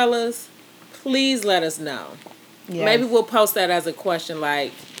episode, fellas, please let us know. Yes. Maybe we'll post that as a question,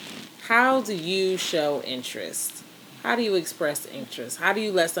 like, how do you show interest? How do you express interest? How do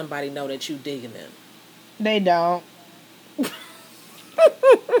you let somebody know that you digging them? They don't.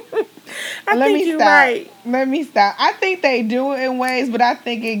 Let me stop. Right. Let me stop. I think they do it in ways, but I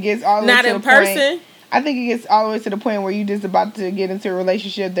think it gets all the way to the point. Not in person? I think it gets all the way to the point where you just about to get into a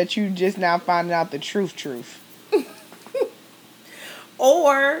relationship that you just now finding out the truth.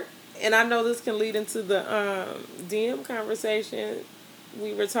 Or, and I know this can lead into the DM conversation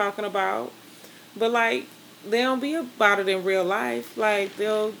we were talking about, but like, they don't be about it in real life. Like,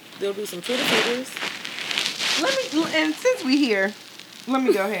 they'll do some Twitter figures. And since we here, let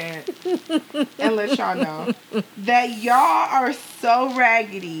me go ahead and let y'all know that y'all are so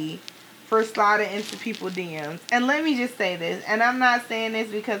raggedy for sliding into people's DMs. And let me just say this, and I'm not saying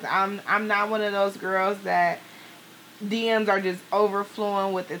this because I'm not one of those girls that DMs are just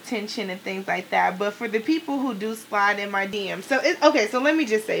overflowing with attention and things like that. But for the people who do slide in my DMs, so let me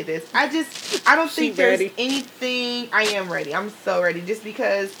just say this. I don't think there's anything. I am ready. I'm so ready. Just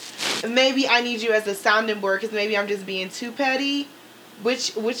because maybe I need you as a sounding board, because maybe I'm just being too petty,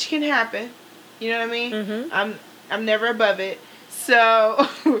 which can happen. You know what I mean? Mm-hmm. I'm never above it. So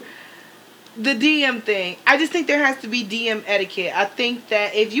the DM thing, I just think there has to be DM etiquette. I think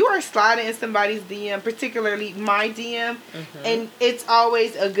that if you are sliding in somebody's DM, particularly my DM, and it's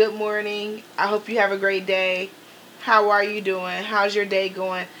always a good morning, I hope you have a great day, how are you doing, how's your day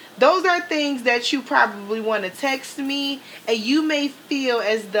going, those are things that you probably want to text me, and you may feel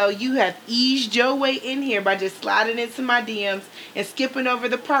as though you have eased your way in here by just sliding into my DMs and skipping over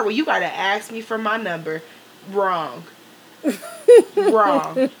the part where you got to ask me for my number. Wrong.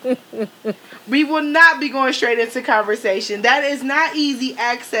 Wrong. We will not be going straight into conversation. That is not easy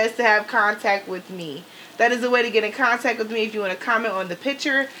access to have contact with me. That is a way to get in contact with me if you want to comment on the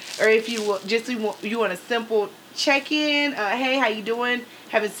picture, or if you want a simple check-in. Hey, how you doing?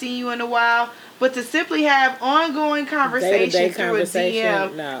 Haven't seen you in a while. But to simply have ongoing conversation through a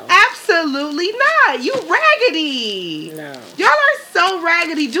DM, no. Absolutely not. You raggedy. No. Y'all are so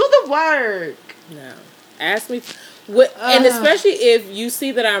raggedy. Do the work. No. Ask me. And especially if you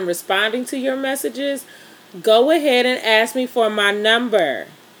see that I'm responding to your messages, go ahead and ask me for my number.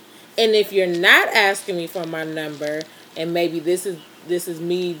 And if you're not asking me for my number, and maybe this is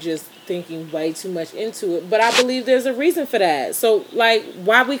me just thinking way too much into it, but I believe there's a reason for that. So, like,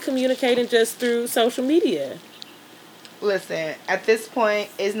 why we communicating just through social media? Listen, at this point,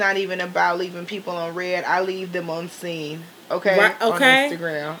 it's not even about leaving people on red. I leave them on scene. Okay? Right, okay. On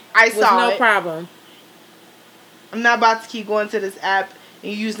Instagram. I saw no problem. I'm not about to keep going to this app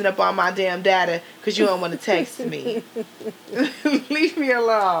and using up all my damn data because you don't want to text me. Leave me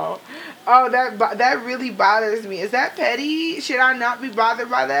alone. Oh, that really bothers me. Is that petty? Should I not be bothered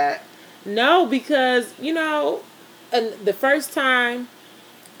by that? No, because, the first time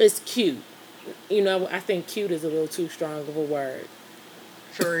is cute. I think cute is a little too strong of a word.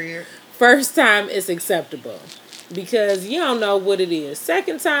 For you. First time is acceptable. Because you don't know what it is.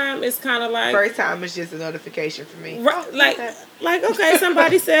 Second time, it's kind of like... First time is just a notification for me. Right, like okay,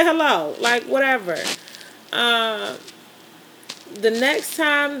 somebody said hello. Like, whatever. The next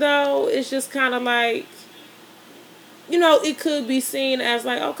time, though, it's just kind of like... it could be seen as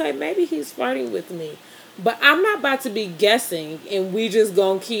like, okay, maybe he's flirting with me. But I'm not about to be guessing, and we just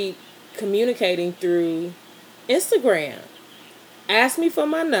gonna keep communicating through Instagram. Ask me for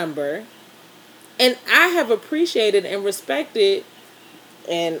my number. And I have appreciated and respected,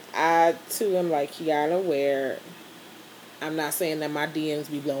 and I, too, am like Kiana, where I'm not saying that my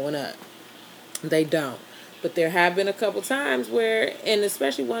DMs be blowing up. They don't. But there have been a couple times where, and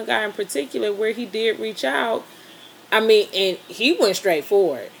especially one guy in particular, where he did reach out. I mean, and he went straight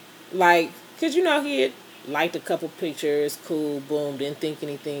for it. Like, because, he had liked a couple pictures, cool, boom, didn't think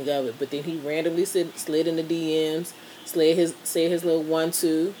anything of it. But then he randomly slid in the DMs, said his little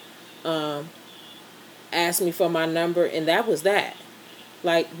 1-2, asked me for my number, and that was that.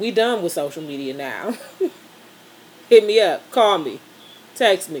 Like, we done with social media now. Hit me up, call me,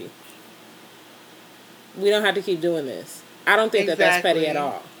 text me. We don't have to keep doing this. I don't think that that's petty at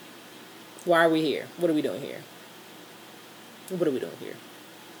all. Why are we here? What are we doing here?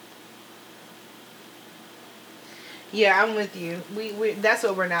 Yeah, I'm with you. We that's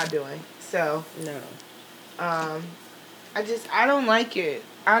what we're not doing. So, No. I don't like it.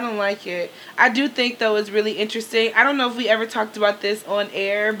 I don't like it. I do think though it's really interesting. I don't know if we ever talked about this on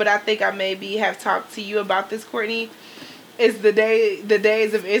air, but I think I maybe have talked to you about this, Courtney. Is the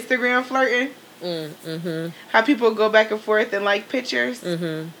days of Instagram flirting. Mm-hmm. How people go back and forth and like pictures.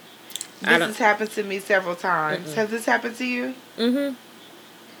 Mm-hmm. This has happened to me several times. Mm-mm. Has this happened to you? Mm-hmm.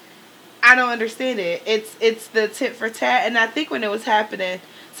 I don't understand it. It's the tit for tat, and I think when it was happening,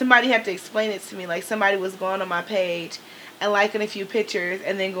 somebody had to explain it to me. Like somebody was going on my page and liking a few pictures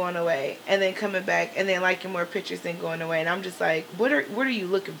and then going away, and then coming back and then liking more pictures and going away, and I'm just like, what are you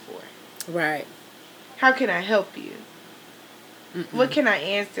looking for? Right. How can I help you? Mm-mm. What can I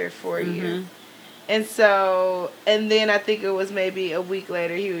answer for you? Mm-hmm. And so, and then I think it was maybe a week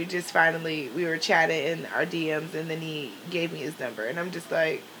later, he would just finally, we were chatting in our DMs, and then he gave me his number, and I'm just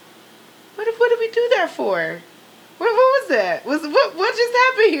like, what did we do that for? What was that? What just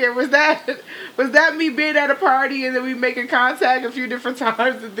happened here? Was that me being at a party and then we making contact a few different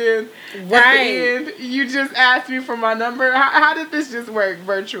times, and then at the end you just asked me for my number? How did this just work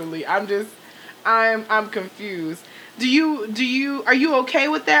virtually? I'm confused. Are you okay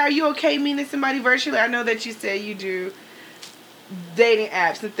with that? Are you okay meeting somebody virtually? I know that you said you do dating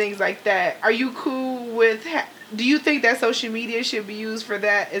apps and things like that. Are you cool with? Do you think that social media should be used for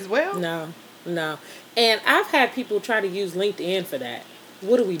that as well? No. And I've had people try to use LinkedIn for that.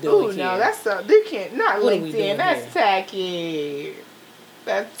 What are we doing? Oh no, that's they can't. Not what LinkedIn. That's here? tacky.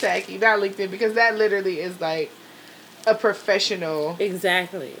 That's tacky. Not LinkedIn, because that literally is like a professional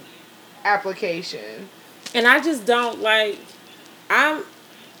Exactly application. And I just don't like. I'm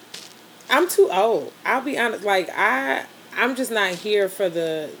too old. I'll be honest. Like I'm just not here for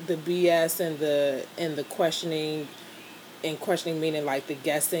the BS and the questioning, and questioning meaning like the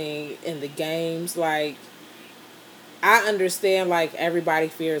guessing and the games. Like I understand like everybody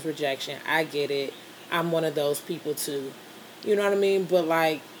fears rejection. I get it. I'm one of those people too. You know what I mean? But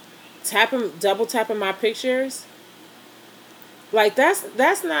like double tapping my pictures. Like that's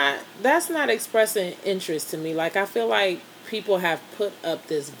not expressing interest to me. Like I feel like people have put up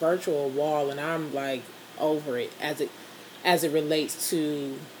this virtual wall, and I'm like over it as it relates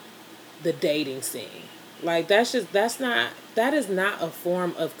to the dating scene. Like that is not a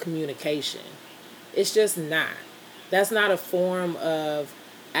form of communication. It's just not. That's not a form of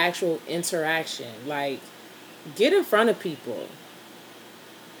actual interaction. Like get in front of people.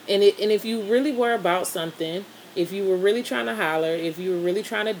 And if you really were about something, if you were really trying to holler, if you were really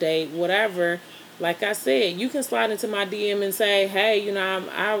trying to date, whatever, like I said, you can slide into my DM and say, hey,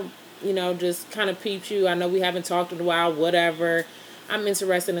 I just kind of peeped you. I know we haven't talked in a while, whatever. I'm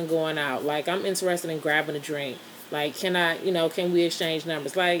interested in going out. Like, I'm interested in grabbing a drink. Like, can we exchange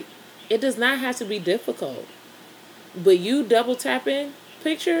numbers? Like, it does not have to be difficult. But you double tapping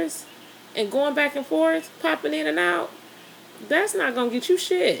pictures and going back and forth, popping in and out, that's not going to get you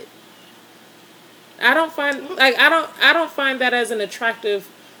shit. I don't find that as an attractive,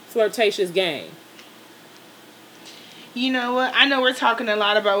 flirtatious game. You know what? I know we're talking a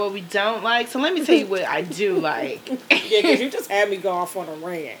lot about what we don't like, so let me tell you what I do like. Yeah, because you just had me go off on a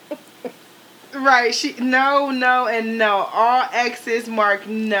rant. Right. No, and no. All X's mark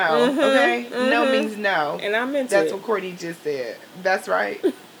no. Mm-hmm, okay? Mm-hmm. No means no. And I'm into That's what Courtney just said. That's right.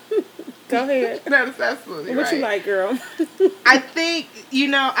 Go ahead. That's absolutely what right. You like, girl? I think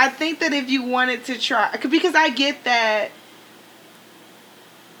that if you wanted to try, because I get that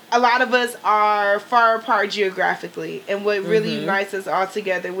a lot of us are far apart geographically, and what really unites us all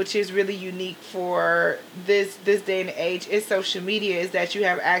together, which is really unique for this day and age, is social media, is that you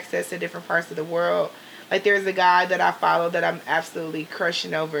have access to different parts of the world. Like, there's a guy that I follow that I'm absolutely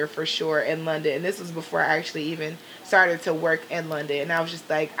crushing over for sure in London, and this was before I actually even started to work in London, and I was just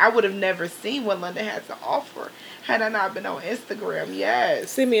like, I would have never seen what London had to offer had I not been on Instagram. Yes.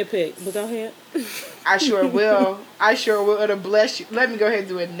 Send me a pic, but go ahead. I sure will. It'll bless you. Let me go ahead and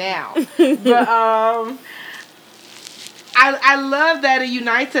do it now. But I love that it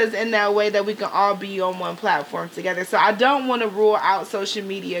unites us in that way, that we can all be on one platform together. So I don't want to rule out social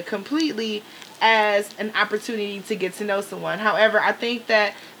media completely as an opportunity to get to know someone. However, I think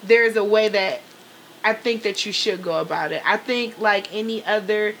that there's a way that I think that you should go about it. I think like any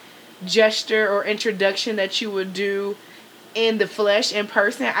other gesture or introduction that you would do in the flesh, in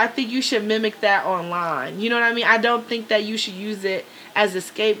person, I think you should mimic that online. You know what I mean? I don't think that you should use it as a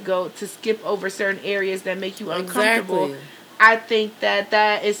scapegoat to skip over certain areas that make you uncomfortable. Exactly. I think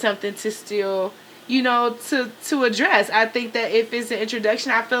that is something to still, to address. I think that if it's an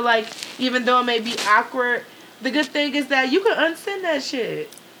introduction, I feel like even though it may be awkward, the good thing is that you can unsend that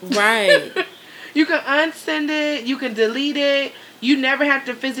shit. Right. You can unsend it. You can delete it. You never have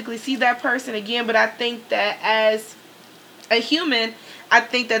to physically see that person again. But I think that as a human, I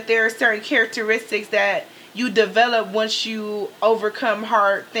think that there are certain characteristics that you develop once you overcome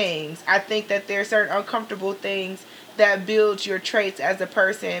hard things. I think that there are certain uncomfortable things that build your traits as a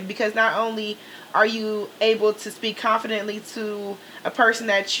person, because not only are you able to speak confidently to a person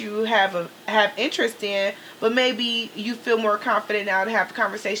that you have interest in, but maybe you feel more confident now to have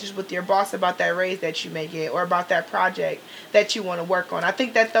conversations with your boss about that raise that you may get or about that project that you want to work on. I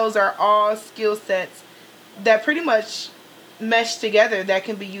think that those are all skill sets that pretty much mesh together that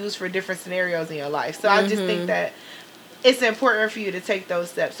can be used for different scenarios in your life. So I just think that it's important for you to take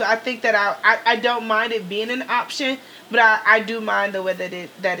those steps. So I think that I don't mind it being an option, but I do mind the way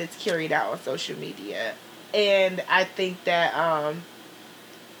that it's carried out on social media. And I think that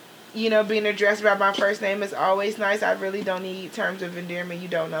being addressed by my first name is always nice. I really don't need terms of endearment. You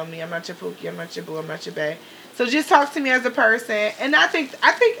don't know me. I'm not your pookie. I'm not your boo. I'm not your bae. So just talk to me as a person. And I think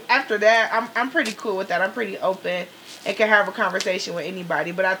after that, I'm pretty cool with that. I'm pretty open and can have a conversation with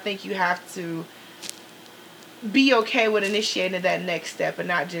anybody. But I think you have to be okay with initiating that next step and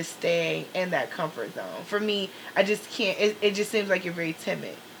not just staying in that comfort zone. For me, I just can't. It just seems like you're very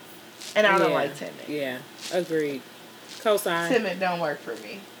timid. And I don't like timid. Yeah, agreed. Cosign. Timid don't work for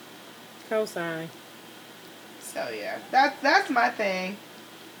me. Cosign. So yeah, that's my thing.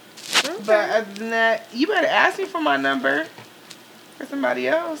 Okay. But other than that, you better ask me for my number for somebody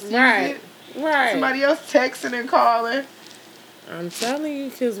else. Right. Right. Somebody else texting and calling. I'm telling you,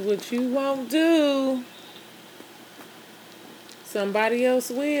 because what you won't do, somebody else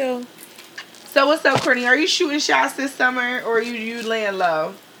will. So what's up, Courtney? Are you shooting shots this summer, or are you laying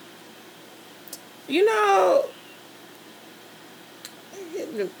low? You know,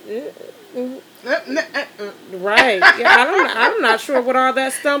 right? Yeah, I'm not sure what all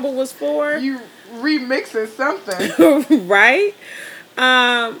that stumble was for. You remixing something, right?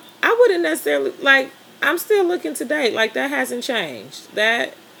 I wouldn't necessarily I'm still looking to date. Like, that hasn't changed.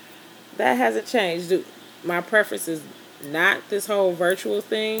 That hasn't changed. My preference is not this whole virtual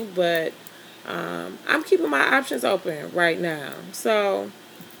thing, but I'm keeping my options open right now. So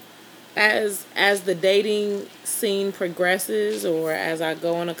as the dating scene progresses, or as I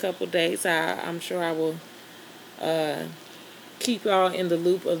go on a couple dates, I'm sure I will keep y'all in the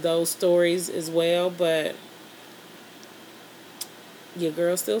loop of those stories as well. But your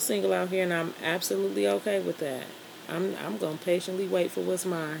girl's still single out here, and I'm absolutely okay with that. I'm gonna patiently wait for what's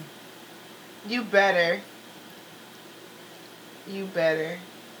mine. You better.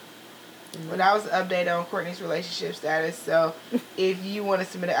 But I was updated on Courtney's relationship status, so if you want to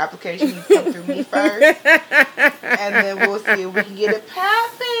submit an application, you come through me first, and then we'll see if we can get it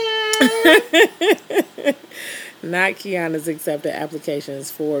popping. Not Kiana's accepted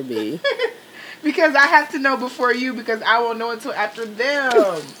applications for me. Because I have to know before you, because I won't know until after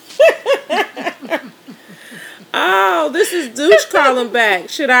them. Oh, this is Douche calling back.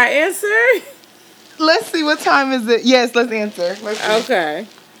 Should I answer? Let's see, what time is it? Yes, let's answer. Let's see. Okay.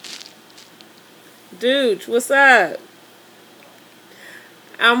 Douche, what's up?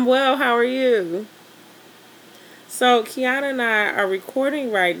 I'm well, how are you? So Kiana and I are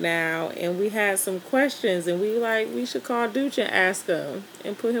recording right now, and we had some questions, and we should call Douche and ask him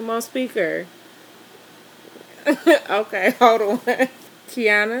and put him on speaker. Okay, hold on.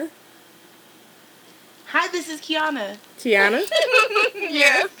 Kiana? Hi, this is Kiana. Kiana?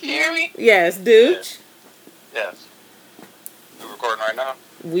 Yes, can you hear me? Yes, Douche. Yes. We're recording right now?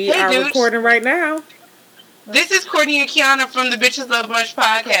 We are Douche. recording right now. This is Courtney and Kiana from the Bitches Love Brunch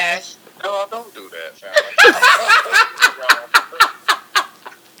podcast. No, don't do that, fam.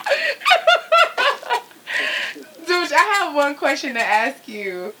 Dude, I have one question to ask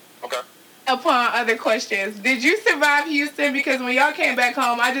you. Okay. Upon other questions, did you survive Houston? Because when y'all came back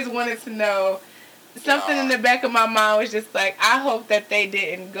home, I just wanted to know. Something in the back of my mind was just like, I hope that they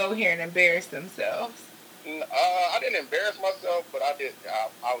didn't go here and embarrass themselves. I didn't embarrass myself, but I did.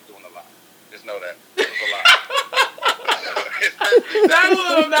 I was doing a lot. Just know that. It was a lot.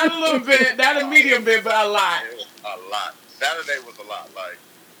 Not a little bit, not a medium bit, but a lot. A lot. Saturday was a lot. Like,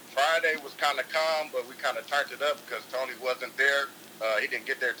 Friday was kind of calm, but we kind of turned it up because Tony wasn't there. He didn't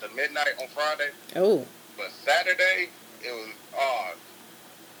get there till midnight on Friday. Oh. But Saturday, it was,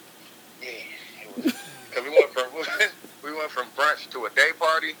 because we went from brunch to a day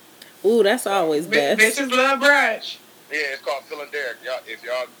party. Ooh, that's always best. Bitches love brunch. Yeah, it's called Phil and Derek. Y'all, if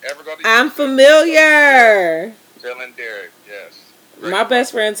y'all ever go to I'm familiar. Phil and Derek, yes. My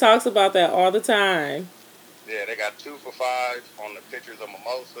best friend talks about that all the time. Yeah, they got 2 for $5 on the pictures of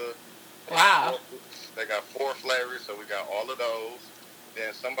mimosa. Wow. They got 4 flavors, so we got all of those.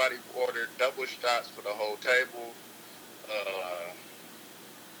 Then somebody ordered double shots for the whole table.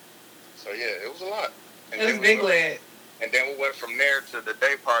 So yeah, it was a lot. And It was big lit. And then we went from there to the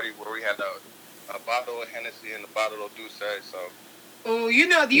day party where we had a bottle of Hennessy and a bottle of Douce. So. Oh, you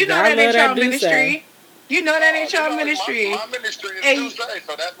know that ain't y'all ministry. You know that ain't y'all ministry. My ministry is Douce,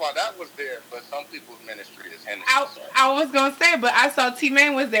 so that's why that was there. But some people's ministry is Hennessy. I was gonna say, but I saw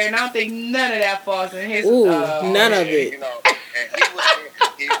T-Main was there, and I don't think none of that falls in his. None of it. You know, and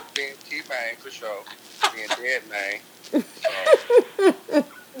he was being T-Main for sure, being dead man. So.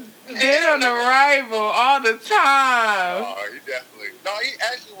 Dead on arrival all the time. Oh, he definitely. No, he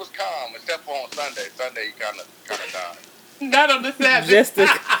actually was calm, except for on Sunday. Sunday he kind of died. Not on the Sabbath. Just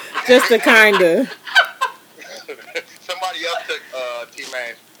a kinda. Somebody else took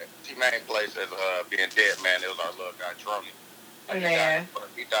T-Main place as being dead man. It was our little guy, Troney.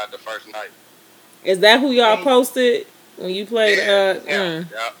 He died the first night. Is that who y'all posted when you played? Yeah,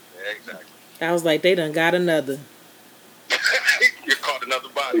 exactly. I was like, they done got another. You caught another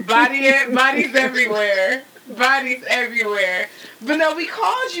body. Bodies everywhere. Bodies everywhere. But no, we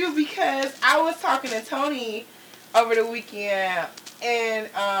called you because I was talking to Tony over the weekend, and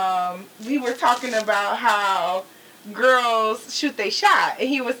we were talking about how girls shoot they shot, and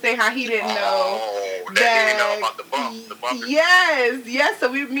he was saying how he didn't know that. Didn't know about the bump. Yes. So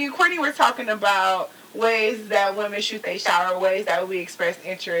me and Courtney were talking about ways that women shoot they shot, or ways that we express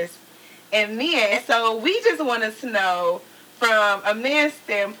interest in men. So we just wanted to know, from a man's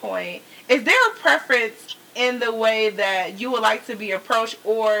standpoint, is there a preference in the way that you would like to be approached,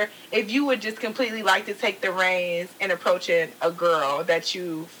 or if you would just completely like to take the reins in approaching a girl that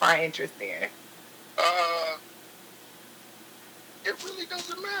you find interest in? It really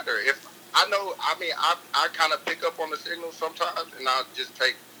doesn't matter. If I kind of pick up on the signals sometimes, and I'll just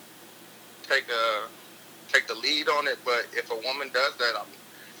take the lead on it. But if a woman does that,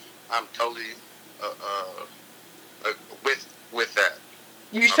 I'm totally with that.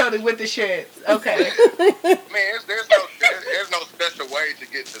 You totally with the shits. Okay. Man, there's no special way to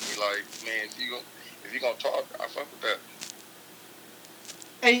get to me. Like, man, if you gonna talk, I fuck with that.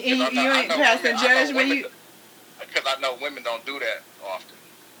 And you ain't passing judgment. Because I know women don't do that often.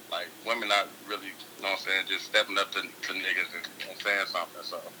 Like, women not really, you know what I'm saying, just stepping up to niggas and saying something.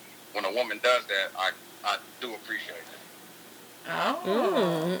 So when a woman does that, I do appreciate it.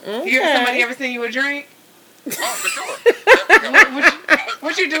 Oh. Okay. You somebody ever seen you a drink? Oh, for sure.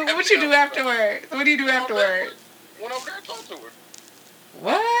 What you do afterwards? What do you do afterwards? Went over there and talked to her.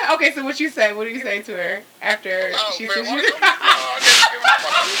 What? Okay, so what you say? What do you say to her after she says you?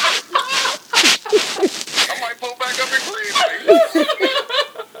 I might pull back up and clean.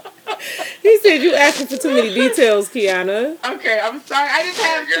 He said you asking for too many details, Kiana. Okay, I'm sorry. I just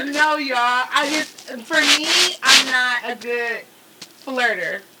have to know, y'all. For me, I'm not a good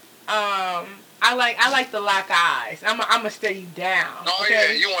flirter. I like to lock eyes. I'm gonna stare you down. Oh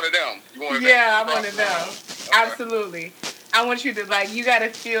okay? yeah, you one of them. I'm one of them. Okay. Absolutely. I want you to you gotta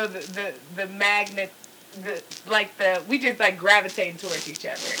feel the magnet, we just gravitating towards each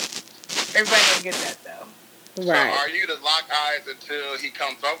other. Everybody don't get that though. Right. So are you to lock eyes until he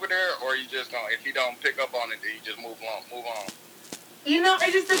comes over there, or you just don't? If he don't pick up on it, then you just move on.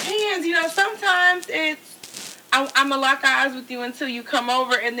 It just depends. Sometimes it's I'm gonna lock eyes with you until you come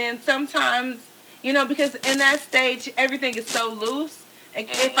over, and then sometimes because in that stage everything is so loose. And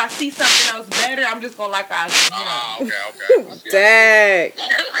if I see something else better, I'm just gonna lock eyes with you. Okay. Dang.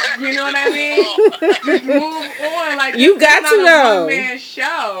 You know what I mean? Just move on. You got to know. Man,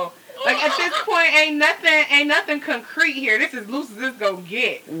 show. At this point, ain't nothing concrete here. This is loose as this gonna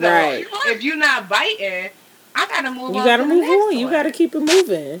get. So right. If you're not biting, I gotta move on. You gotta move on. You gotta keep it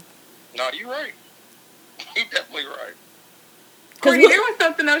moving. No, you're right. You're definitely right. Courtney, there was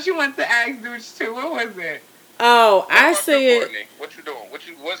something else you wanted to ask Dooch too. What was it? Oh, I said. What you doing?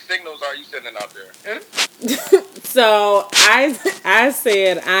 What signals are you sending out there? So I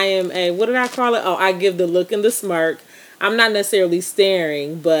said I am a, what did I call it? Oh, I give the look and the smirk. I'm not necessarily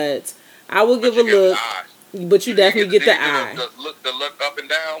staring, but I will give a look. But you definitely get the eye. The look up and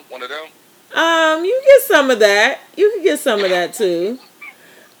down. One of them. You get some of that. You can get some of that too.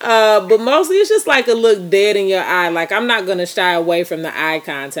 But mostly it's just a look dead in your eye. I'm not gonna shy away from the eye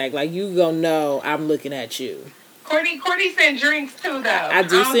contact. You gonna know I'm looking at you. Courtney send drinks too, though. I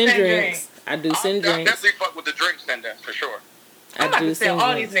do send drinks. I do send drinks. I definitely fuck with the drink sending for sure. I'm about to send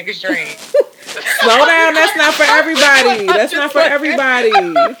all these niggas drinks. Slow down. That's not for everybody. That's not for everybody.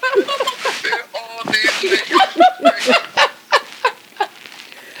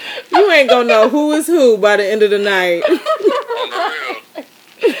 You ain't gonna know who is who by the end of the night.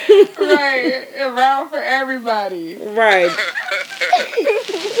 Right, around for everybody. Right.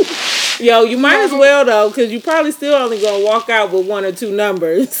 Yo, you might as well though, because you probably still only gonna walk out with 1 or 2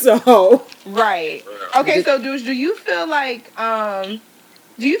 numbers. So Right. Okay, so do you feel like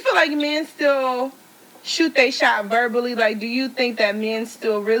men still shoot they shot verbally? Like, do you think that men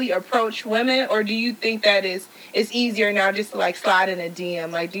still really approach women, or do you think that it's easier now just to like slide in a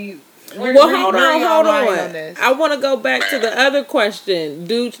DM? Like, do you? hold on. This? I want to go back to the other question.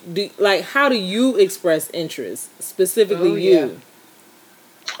 Like, how do you express interest specifically? You.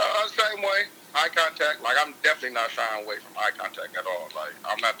 Same way. Eye contact. Like, I'm definitely not shying away from eye contact at all. Like,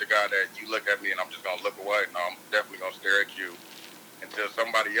 I'm not the guy that you look at me and I'm just gonna look away. No, I'm definitely gonna stare at you until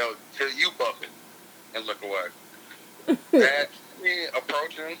you buff it and look away. That's me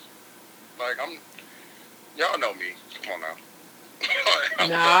approaching. Like, y'all know me. Come on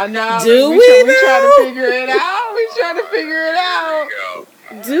now. No. Do we trying to figure it out. We trying to figure it out.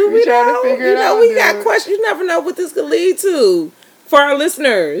 Do we trying know? to figure it out, We got questions. You never know what this could lead to for our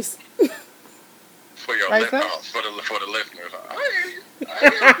listeners. For your Right, for the listeners.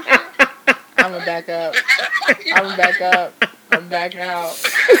 I'm gonna back up. I'm backing out.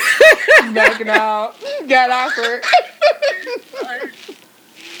 Backing out. Got awkward.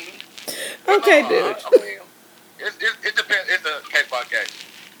 Okay, dude. I mean, it depends. It's a case by case.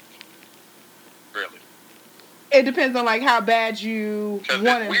 Really. It depends on like how bad you want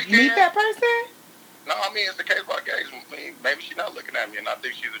to meet that person. No, I mean it's a case by case. I mean, maybe she's not looking at me and I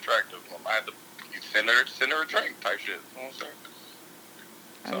think she's attractive. I have to send her a drink type shit. You know what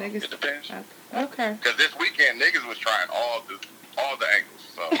I'm saying? So it depends. Okay. Because this weekend niggas was trying all the angles.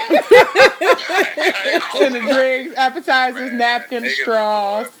 So sending drinks, appetizers, napkins,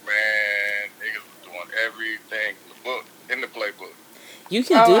 straws. Niggas was doing everything in the playbook. You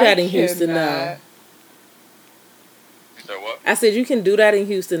can do that in Houston though. You said what? I said you can do that in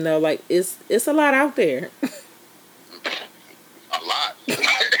Houston though. Like it's a lot out there. A lot.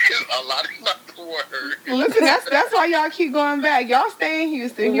 A lot is not the word. Listen, that's why y'all keep going back. Y'all stay in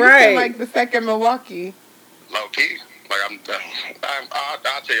Houston. Right. Like the second Milwaukee. Low key. Like I'll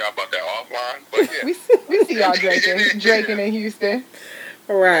tell y'all about that offline. But yeah. we see y'all drinking in Houston.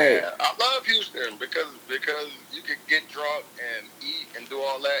 Right. Yeah, I love Houston because you can get drunk and eat and do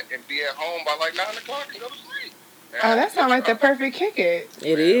all that and be at home by like 9 o'clock and go to sleep. Oh, that sounds like the perfect kick it.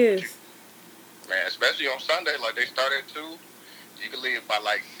 It is. Man, especially on Sunday, like they start at 2. You can leave by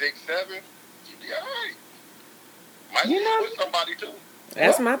like 6, 7. You be all right. Might be with somebody too.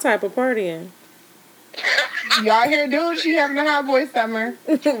 That's my type of partying. Y'all hear dude? She having a hot boy summer.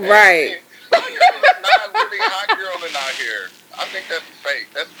 Right. There's not really hot girling out here. I think that's fake.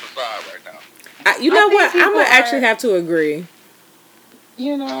 That's the facade right now. You know what? I'm gonna actually have to agree.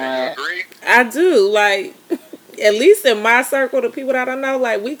 You know Do what? you agree? I do. Like, at least in my circle, the people that I know,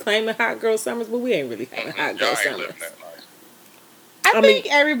 like, we claiming hot girl summers, but we ain't really having hot girl Y'all ain't summers. living that life. I think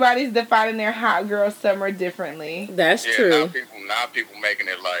everybody's defining their hot girl summer differently. That's Yeah, true. Now people making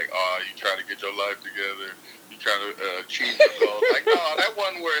it like, oh, you trying to get your life together. You trying to achieve yourself. Like, no, that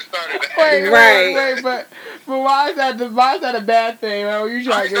wasn't where it started. Wait, but why is that a bad thing? Oh, you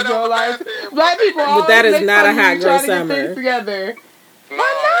trying to get your life? Black people always that is make not fun a hot of you girl trying to get summer. things together. No,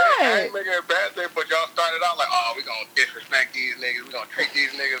 Why not? I ain't making it a bad thing, but y'all started out like, oh, we gonna disrespect these niggas. We gonna treat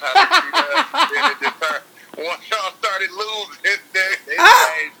these niggas how they treat us. Then it just turned. Once y'all started losing, they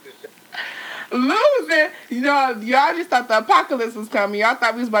changed it. Losing? You know, y'all just thought the apocalypse was coming. Y'all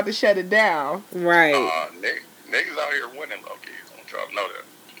thought we was about to shut it down. Right. Niggas out here winning, low key. I want y'all to know that.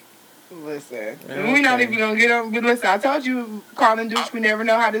 Listen, Okay. we not even gonna get on. Listen, I told you, Colin Dukes, we never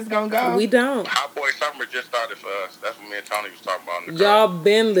know how this gonna go. We don't. Hot boy summer just started for us. That's what me and Tony was talking about in the Y'all car.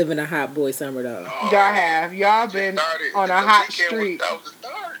 been living a hot boy summer though. Y'all have. Y'all been on a hot streak. That was the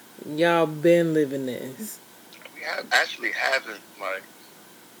start. Y'all been living this. We actually haven't, like,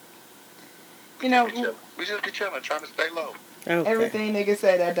 You know, we just be chilling, trying to stay low. Okay. everything niggas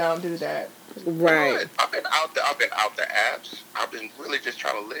say that don't do that. Right. I've been out the apps. I've been really just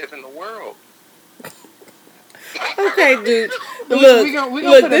trying to live in the world. Okay, dude. We Look, gonna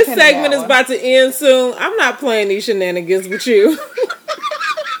look. put a This pin in segment that is one. about to end soon. I'm not playing these shenanigans with you.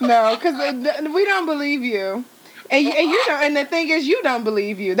 No, because we don't believe you. And you don't. And the thing is, you don't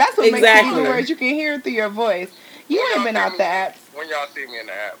believe you. That's what makes it Exactly. even worse. You can hear it through your voice. You ain't been out the apps. When y'all see me in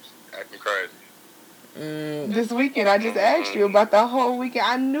the apps, acting crazy. This weekend, I just asked you about the whole weekend.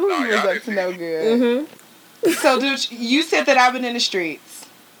 I knew you was up to no good. Mm-hmm. So, dude, you said that I've been in the streets.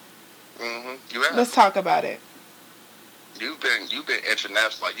 You have. Let's talk about it. You've been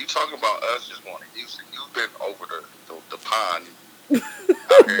international. Like, you talking about us just going to Houston. You've been over the pond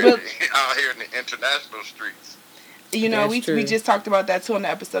out here in the international streets. You know, That's we true. just talked about that too in the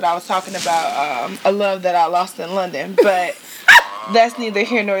episode. I was talking about a love that I lost in London, but that's neither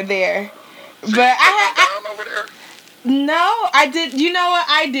here nor there. But I down over there. no, I did. You know what?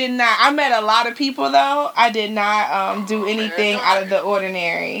 I did not. I met a lot of people though. I did not do anything out of the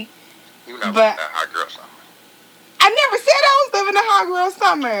ordinary. You never But that hot girl summer. I never said I was living a hot girl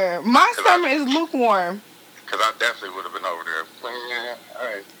summer. My summer is lukewarm. Because I definitely would have been over there. Yeah, all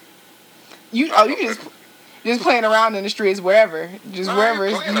right. You just playing around in the streets wherever, wherever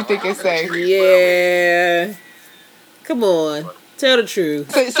you think it's safe. Yeah. Come on, tell the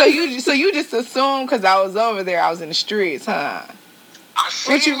truth. So you just assume because I was over there, I was in the streets, huh?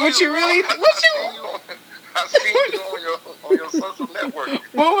 What you really? I seen you on your social network.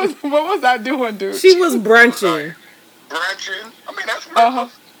 What was I doing, dude? She was brunching. Brunching. I mean, that's what I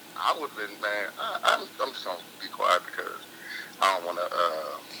would have been, man. I'm just gonna be quiet because I don't want to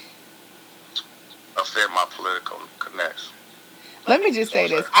offend my political connects. Let me just say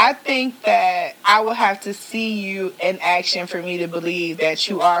this. I think that I will have to see you in action for me to believe that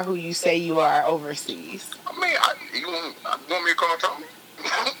you are who you say you are overseas. I mean, you want me to call Tony?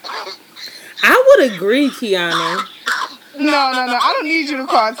 I would agree, Kiana. No. I don't need you to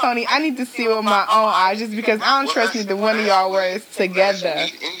call Tony. I need to see it with my own eyes just because I don't trust neither one of y'all words together.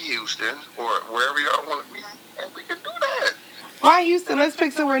 Let's meet in Houston or wherever y'all want to meet, and we can do that. Why Houston? Let's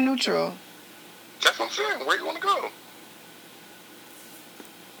pick somewhere neutral. That's what I'm saying. Where you want to go?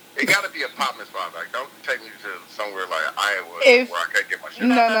 It got to be a popping spot. Like, don't take me to somewhere like Iowa where I can't get my shit.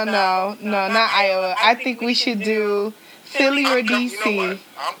 No, not Iowa. I think we should do Philly or DC. You know what?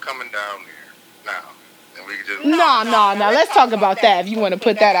 I'm coming down there now. And we can just... No. Let's talk about that if you want to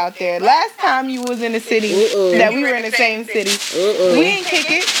put that out there. Last time you was in the city, that we were in the same city, we ain't kick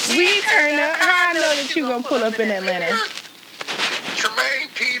it. We ain't turn up. How I know that you going to pull up in Atlanta? Tremaine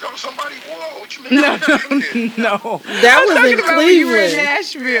peed on somebody's wall. What you mean? No. That was in Cleveland. When you were in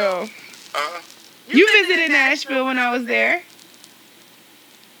Nashville. You visited Nashville when I was there.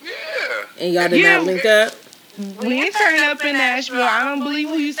 Yeah. And y'all did not link up? We ain't turn up in Nashville. I don't believe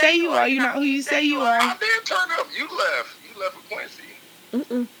who you say you are. You're not who you say you are. I did turn up. You left. You left with Quincy.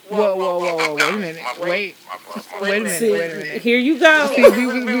 Whoa. Wait a minute. Wait a minute. Here you go. See,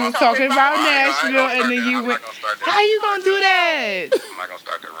 we was talking about Nashville, and then you went. How you gonna do that? I'm not gonna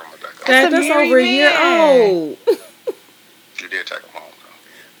start that rumor back up. That's over a year old. You did take him home,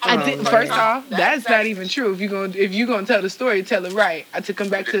 though. I did. First off, that's not even true. If you gonna tell the story, tell it right. I took him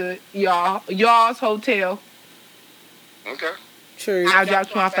back to y'all's hotel. Okay. True. I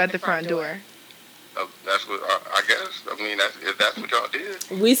dropped him off at the front door. That's what I guess. I mean, if that's what y'all did.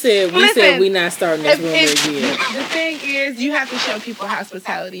 We said we not starting this rumor again. The thing is, you have to show people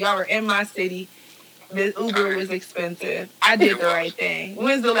hospitality. Y'all were in my city. The Uber was expensive. I did the right thing.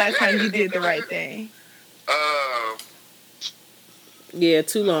 When's the last time you did the right thing? Yeah,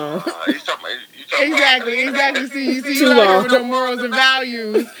 too long. Exactly. See, you too like long. with no morals and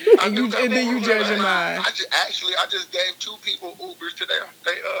values, and then you judging mine. I just gave 2 people Ubers to their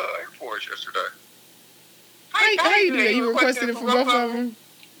airports yesterday. How you do that? You requested it for both of them?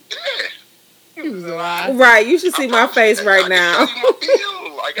 Yeah. You was a lie. Right, you should see my face right now.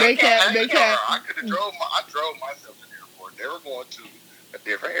 They can't. I drove myself to the airport. They were going to a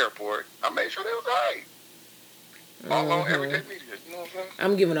different airport. I made sure they was right. All on everyday media, you know what I'm saying?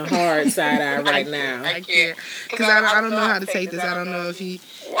 I'm giving a hard side eye right now. I can't, because I don't know how to take this. I don't know if he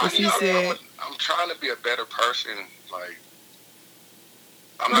said. I'm trying to be a better person. Like,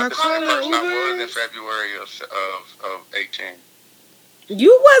 I'm not the same person I was in February of 18.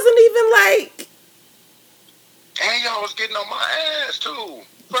 You wasn't even like. And y'all was getting on my ass too.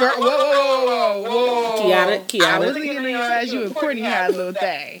 Whoa. Kiana. I wasn't getting on your ass. You and Courtney had a little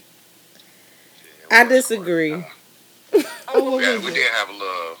thing. I disagree. We did have a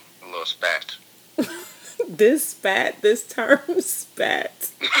little spat. This term spat.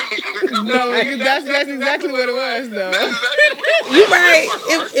 No, that's exactly what it was, though. You're right.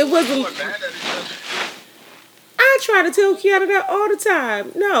 It wasn't. I try to tell Kiana that all the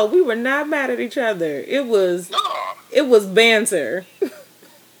time. No, we were not mad at each other. It was banter.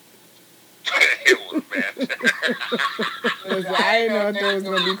 It was banter. I didn't know if that was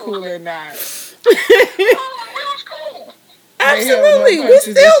gonna be cool or not. It was cool. Absolutely, we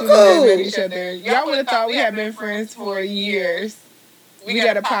still cool. Each other. Y'all would have thought we had been friends for years. We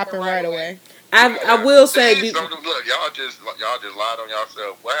got to pop in right away. I will say, look, y'all just lied on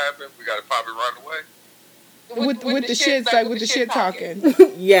yourself. What happened? We got to pop it right away. With the shit, like with the shit talking.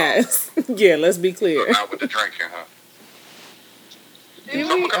 Yes. Yeah, let's be clear. So not with the drinking, huh? So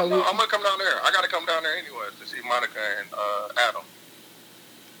I'm gonna come down there. I gotta come down there anyway to see Monica and Adam.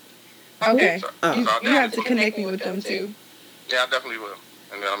 Okay. So you have to connect me with them too. Yeah, I definitely will.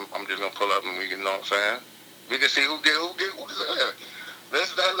 And then I'm just gonna pull up and we can, you know what I'm saying? We can see who get.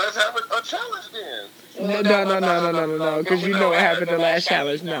 Let's have a challenge then. No. Because you know what happened the last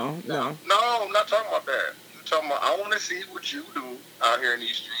challenge. No. No, I'm not talking about that. I'm talking about I want to see what you do out here in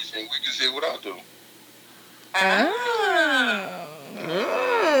these streets, and we can see what I do.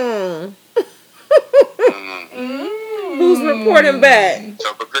 Who's reporting back?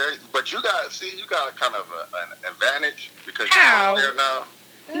 So prepare, but you got kind of an advantage because How? you're out there now.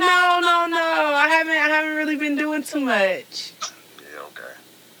 No. I haven't really been doing too much. Yeah, okay.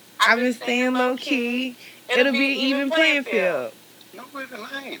 I've been staying low key. It'll be an even playing field. No, it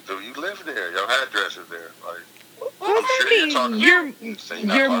ain't. Though you live there, your address is there. Like, What does that mean?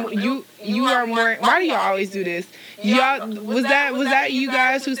 You are more. Why do y'all always do this? Y'all was that you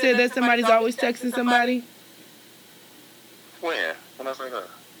guys who said that somebody's always texting somebody? When I say that?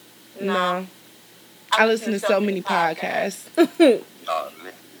 No. I listen to so many podcasts. Niggas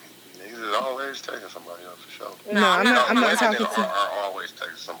is always texting somebody else for sure. No, I'm not talking to. Are always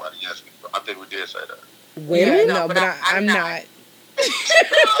texting somebody. Yes, I think we did say that. Women? Yeah, no, but I'm not.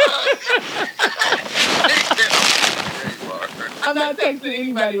 I'm not texting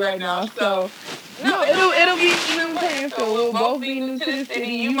anybody right now, so no, it'll be even playing field. We'll both be new to the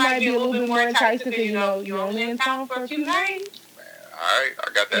city. You might be a little bit more enticed because you're only in town for a few nights. Alright, I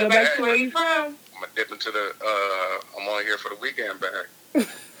got that. Go back to where you from. I'm gonna dip into I'm on here for the weekend bag.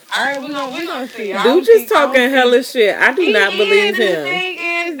 Alright, we're gonna see. Dude just talking hella shit. I do not believe The him. thing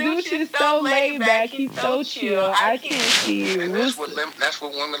is, dude is so laid back. He's so chill. I can't see you. And that's what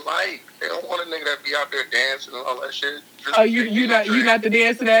women like. They don't want a nigga that be out there dancing and all that shit. Oh, you not the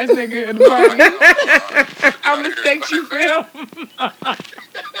dancing ass nigga in the party. I'm mistake you for him.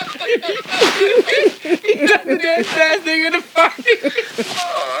 You not the dancing ass nigga in the party.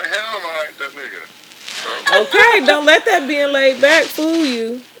 Oh, hell no, I ain't that nigga. Okay, don't let that being laid back fool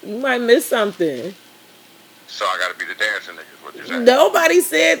you. You might miss something. So I gotta be the dancing nigga, is what you're saying. Nobody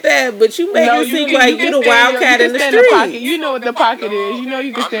said that, but you make it seem like you the wildcat in the pocket. street. You know what the pocket is. You know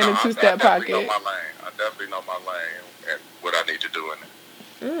you can stand in two-step pocket. I definitely know my lane and what I need to do in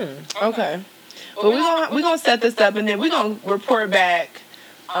it. Okay. But we're gonna set this up and then we're gonna report back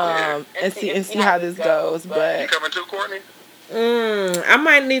and see how this goes. You But coming too, Courtney? I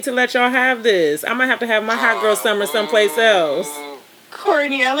might need to let y'all have this. I might have to have my hot girl summer someplace else.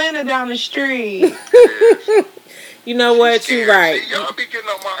 Courtney, Atlanta down the street. You know what? You're right. See, y'all be getting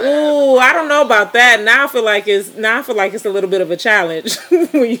on my Ooh, I don't know about that. Now I feel like it's a little bit of a challenge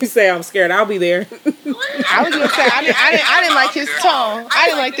when you say I'm scared. I'll be there. I was gonna say I didn't like his tone. I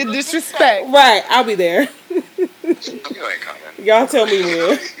didn't like the disrespect. Right, I'll be there. You ain't coming. Y'all tell me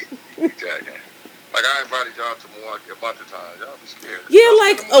when. Like I invited y'all to Milwaukee a bunch of times. Y'all be scared. Yeah,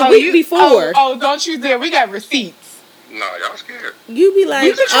 like a week before. Oh, don't you dare. We got receipts. No, y'all scared. You be like,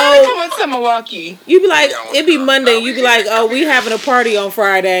 You been trying to come up to Milwaukee. You be like, it be Monday. You be like, oh, we having a party on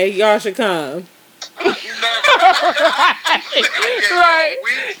Friday. Y'all should come. Right.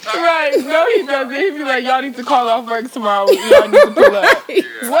 No, he doesn't. He be like, y'all need to call off work tomorrow. Y'all need to pull up.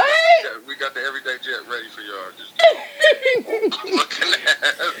 Yeah, What? We got the everyday jet ready for y'all. Just looking at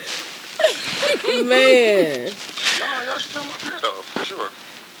Man. y'all should come up here though, for sure.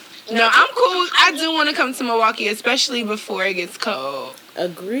 No, I'm cool. I do want to come to Milwaukee, especially before it gets cold.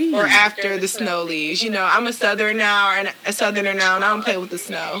 Agreed. Or after the snow leaves. You know, I'm a southerner now, and I don't play with the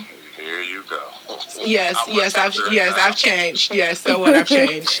snow. Here you go. Yes, I've changed. Yes, so what? I've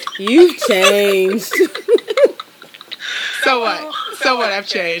changed. You've changed. So what? I've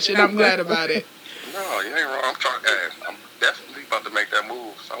changed, and I'm glad about it. No, you ain't wrong. I'm definitely about to make that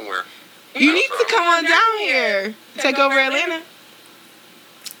move somewhere. You need to come on down here. Take over Atlanta.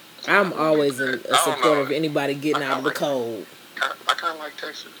 I'm always a supporter of anybody getting out of the cold. I kind of like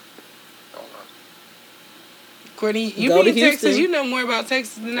Texas. I don't know. Courtney, you Go be in to Texas. Houston. You know more about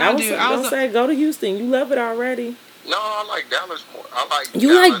Texas than I do. Don't say go to Houston. You love it already. No, I like Dallas more.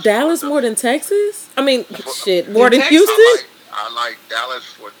 You like Dallas more than Texas? I mean, more than Texas? Houston? I like Dallas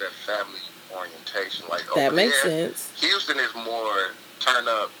for the family orientation. Like That over makes there, sense. Houston is more turn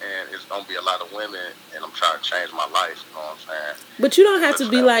up, and it's gonna be a lot of women, and I'm trying to change my life. You know what I'm saying? But you don't have to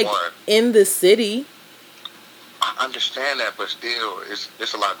be like in the city. I understand that, but still, it's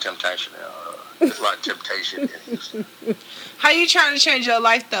a lot of temptation. It's a lot of temptation in Houston. How you trying to change your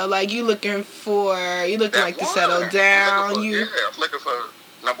life though? Like you looking like to settle down. I'm looking for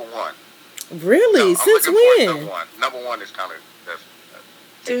number one. Really? No, Since I'm looking for when? Number one is kind of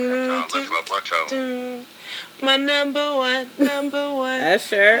I'm looking for a bunch of them. My number one. That's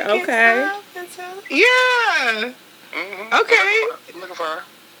sure. Okay. Yeah. Mm-hmm. Okay. I'm looking for her.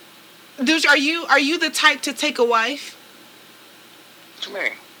 Dude, are you the type to take a wife? What you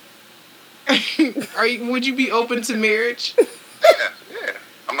mean? Would you be open to marriage? Yeah.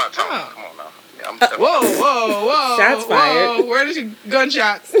 I'm not telling you. Come on now. Yeah, I'm telling Whoa. Shots fired. Whoa, where did you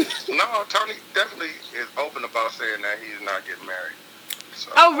gunshots? No, Tony definitely is open about saying that he's not getting married. So,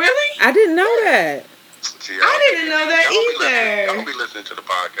 Oh, really? I didn't know that. see, I didn't know that Y'all either. gonna be listening to the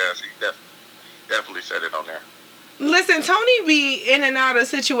podcast. He definitely said it on there. Listen, Tony be in and out of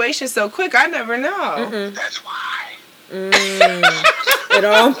situations so quick, I never know. That's why. It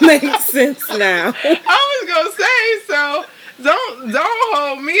all makes sense now. I was gonna say, so don't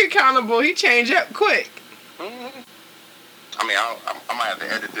hold me accountable. He changed up quick. Mm-hmm. I mean, I might have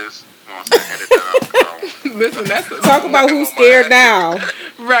to edit this. You know what I'm saying? Edit that out. Listen, that's Talk about who's scared now.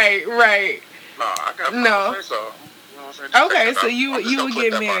 right. No, I got No. say so. You know what I'm saying? Just Okay, take so it you out. I'm just would gonna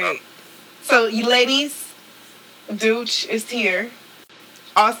get put that part married. up. So you ladies, Dooch is here.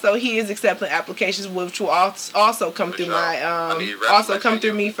 Also, he is accepting applications, which will also come through my also come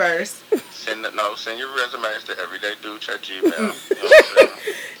through me first. Send your resumes to everydaydude@gmail.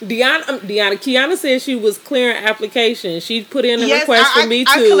 You know what I'm saying? Kiana said she was clearing applications. She put in a Yes, request for me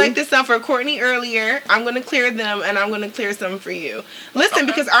too. I collected some for Courtney earlier. I'm going to clear them, and I'm going to clear some for you. Listen,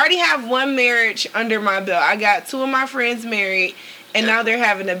 because I already have one marriage under my belt. I got 2 of my friends married, and now they're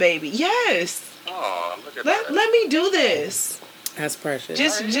having a baby. Yes. Oh, look at that. Let me do this. That's precious.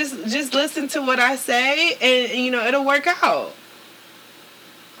 Just listen to what I say, and it'll work out.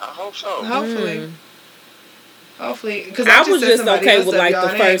 I hope so. Hopefully, because I was just okay with like the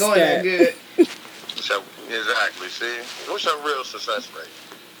first step. Good. Exactly. See, what's your real success rate?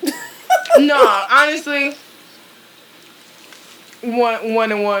 No, honestly,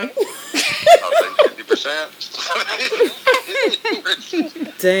 one and one. I'll say 50%.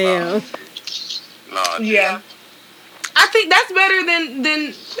 Damn. No. Yeah, I think that's better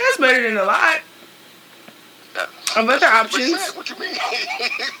than a lot of other options. What you mean?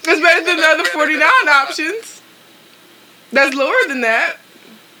 It's better than the other 49 options. That's lower than that.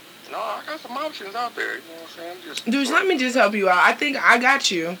 No, I got some options out there. You know what I'm saying? Dude, let me just help you out. I think I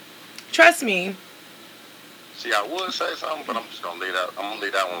got you. Trust me. See, I would say something, but I'm just gonna leave that. I'm gonna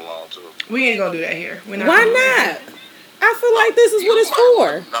leave that one alone too. We ain't gonna do that here. We're not Why gonna do that. not? I feel like this is what it's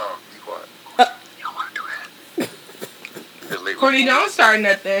for. No, be quiet. You don't want to do that. Just leave it. Courtney, don't start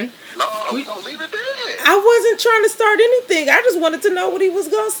nothing. No, we gonna leave it there. I wasn't trying to start anything. I just wanted to know what he was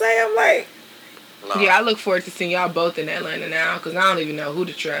gonna say. I'm like, No. Yeah, I look forward to seeing y'all both in Atlanta now, because I don't even know who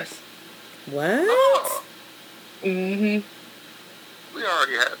to trust. what? No. Mm-hmm. We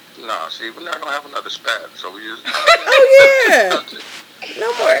already had. No, see, we're not gonna have another spat, so we just. Oh yeah.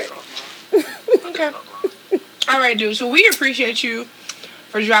 No more. Okay. All right, dude. So we appreciate you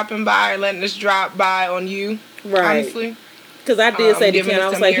for dropping by and letting us drop by on you. Right. Honestly. Because I did say to giving Ken, us I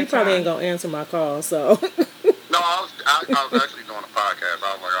was some like, he airtime. probably ain't gonna answer my call. So. No, I was actually doing a podcast.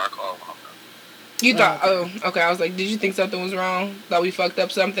 I was like, I'll call him. You thought, okay. I was like, did you think something was wrong? Thought we fucked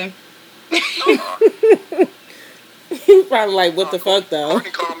up something? He probably like, what the fuck though?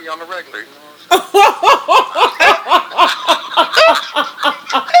 Courtney called me on the regular. You know what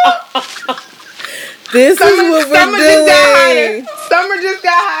This is what we're doing. Summer just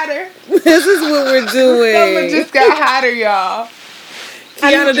got hotter. This is what we're doing. Summer just got hotter, y'all.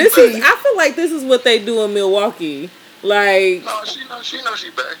 Kiana, I feel like this is what they do in Milwaukee. Like, No, she knows she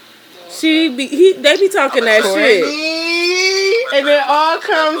back. they be talking that shit. And it all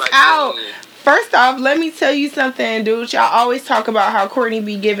comes out. First off, let me tell you something, dude. Y'all always talk about how Courtney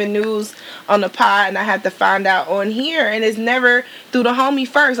be giving news on the pod, and I had to find out on here, and it's never through the homie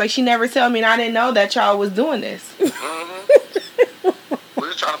first. Like, she never tell me, and I didn't know that y'all was doing this. Mm-hmm. We're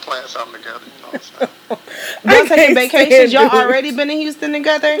just trying to plan something together. You know what I'm saying? Y'all taking vacations? Y'all already been in Houston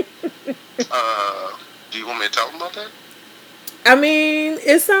together? Do you want me to tell them about that? I mean,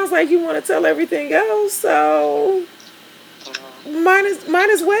 it sounds like you want to tell everything else, so might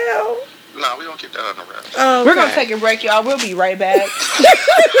as well. No, we don't keep that on the wraps. Okay. We're gonna take a break, y'all. We'll be right back.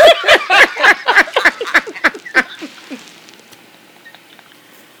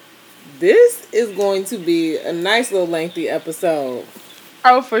 This is going to be a nice little lengthy episode.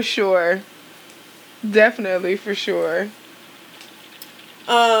 Oh, for sure. Definitely, for sure.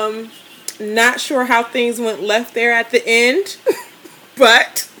 Not sure how things went left there at the end,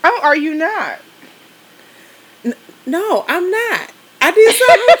 but Oh, are you not? no, I'm not. I did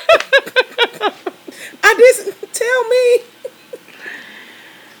something. I did. Tell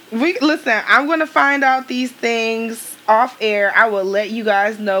me. Listen, I'm gonna find out these things off air. I will let you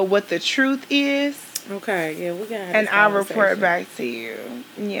guys know what the truth is, Okay, yeah, we got. and I'll report back to you.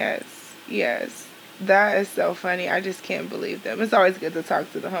 Yes. That is so funny. I just can't believe them. It's always good to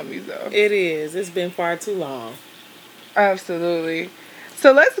talk to the homies, though. It is. It's been far too long. Absolutely.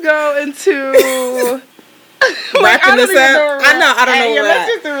 So let's go into Wrapping this up. I don't know.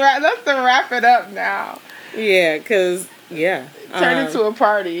 Let's wrap it up now. Yeah, cause Turn into a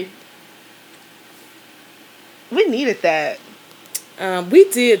party. We needed that. We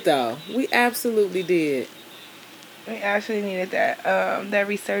did though. We absolutely did. We actually needed that. That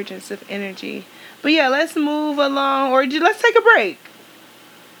resurgence of energy. But yeah, let's move along, or let's take a break.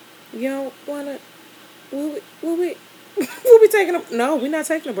 You don't wanna? Will we? We'll be taking a... No, we're not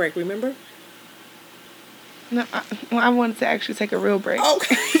taking a break, remember? No, I wanted to actually take a real break.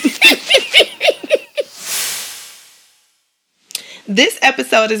 Okay. This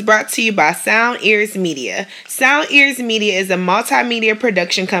episode is brought to you by Sound Ears Media. Sound Ears Media is a multimedia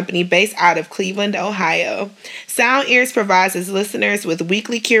production company based out of Cleveland, Ohio. Sound Ears provides its listeners with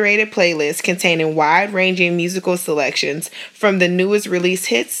weekly curated playlists containing wide-ranging musical selections, from the newest release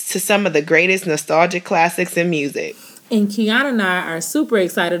hits to some of the greatest nostalgic classics in music. And Kiana and I are super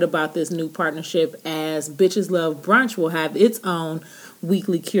excited about this new partnership, as Bitches Love Brunch will have its own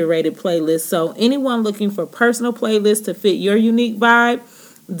weekly curated playlist. So anyone looking for personal playlists to fit your unique vibe,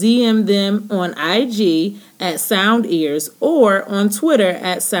 DM them on IG at Sound Ears or on Twitter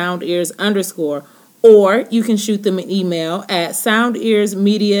at SoundEars_, or you can shoot them an email at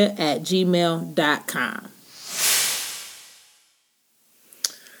soundearsmedia@gmail.com.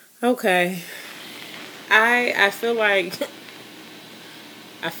 Okay. I feel like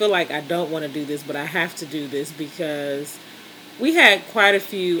I don't want to do this, but I have to do this because we had quite a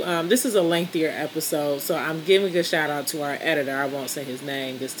few. This is a lengthier episode, so I'm giving a shout out to our editor. I won't say his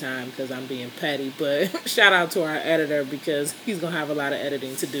name this time because I'm being petty, but shout out to our editor because he's gonna have a lot of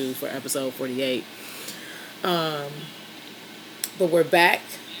editing to do for episode 48. But we're back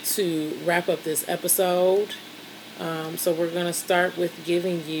to wrap up this episode. So we're gonna start with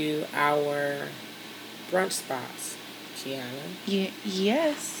giving you our brunch spots, Kiana.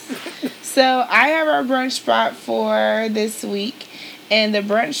 Yes. So I have our brunch spot for this week, and the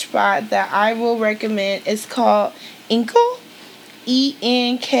brunch spot that I will recommend is called Enkel,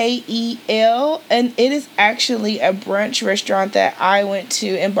 Enkel, and it is actually a brunch restaurant that I went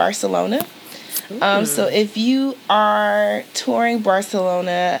to in Barcelona. So if you are touring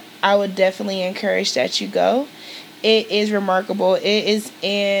Barcelona, I would definitely encourage that you go. It is remarkable. It is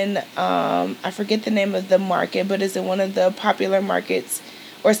in, I forget the name of the market, but it's in one of the popular markets,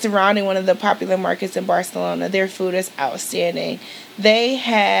 or surrounding one of the popular markets in Barcelona. Their food is outstanding. They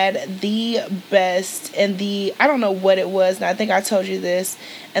had the best, and I don't know what it was, and I think I told you this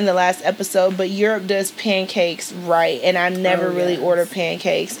in the last episode, but Europe does pancakes right, and I never really order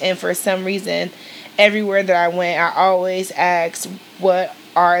pancakes, and for some reason, everywhere that I went, I always asked what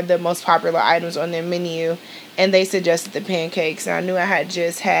are the most popular items on their menu, and they suggested the pancakes, and I knew I had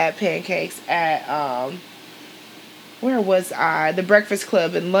just had pancakes at, where was I? The Breakfast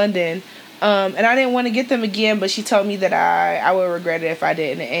Club in London, and I didn't want to get them again, but she told me that I would regret it if I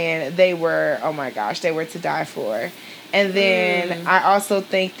didn't, and they were, oh my gosh, they were to die for. And then I also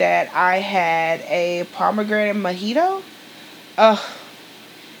think that I had a pomegranate mojito.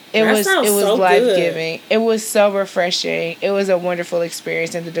 It was so life-giving. It was so refreshing. It was a wonderful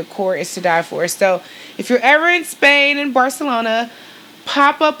experience, and the decor is to die for. So if you're ever in Spain and Barcelona,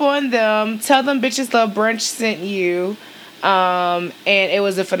 pop up on them. Tell them Bitches Love Brunch sent you. And it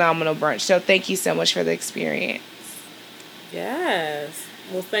was a phenomenal brunch. So thank you so much for the experience. Yes.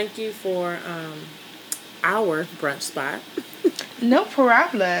 Well, thank you for our brunch spot. No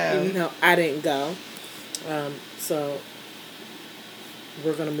problem. Even though I didn't go. So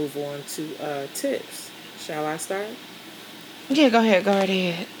we're going to move on to tips. Shall I start? Yeah, go ahead. Go right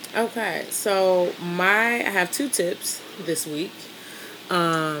ahead. Okay. So I have 2 tips this week.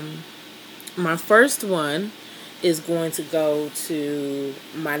 My first one is going to go to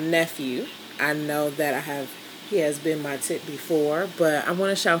my nephew. I know that he has been my tip before, but I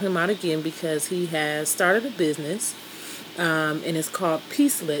want to shout him out again because he has started a business, and it's called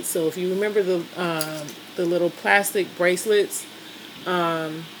Peacelet. So if you remember the little plastic bracelets,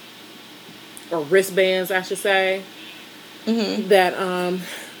 or wristbands, I should say, that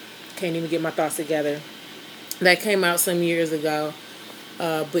can't even get my thoughts together. That came out some years ago.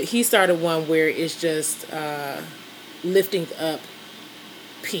 But he started one where it's just lifting up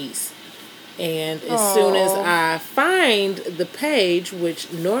peace. And as soon as I find the page,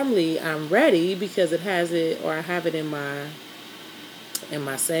 which normally I'm ready because it has it, or I have it in my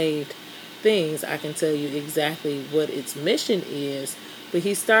saved things, I can tell you exactly what its mission is. But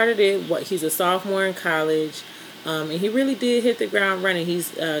he started it, he's a sophomore in college, and he really did hit the ground running.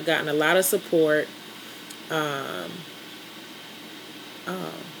 He's gotten a lot of support.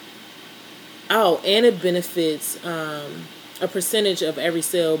 And it benefits a percentage of every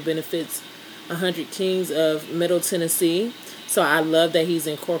sale benefits 100 Kings of Middle Tennessee. So I love that he's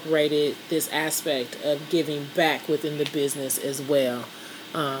incorporated this aspect of giving back within the business as well.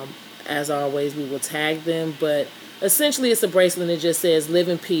 As always, we will tag them, but essentially it's a bracelet that just says "Live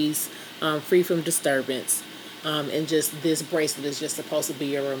in peace, free from disturbance," and just this bracelet is just supposed to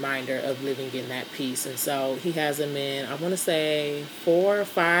be a reminder of living in that peace. And so he has them in, I want to say 4 or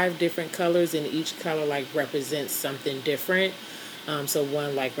 5 different colors, and each color like represents something different. So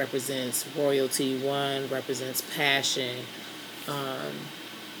one like represents royalty, one represents passion.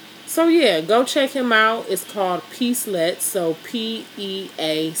 So yeah, go check him out. It's called Peacelet. So Peace.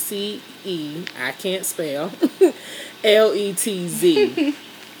 I can't spell. Letz.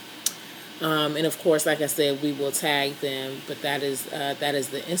 And of course, like I said, we will tag them. But that is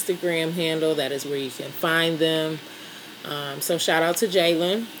the Instagram handle. That is where you can find them. So shout out to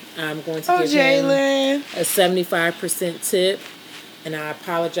Jalen. I'm going to give him a 75% tip. And I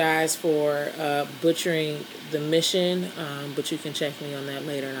apologize for butchering the mission, but you can check me on that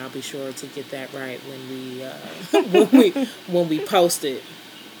later, and I'll be sure to get that right when we post it.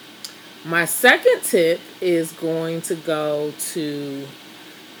 My second tip is going to go to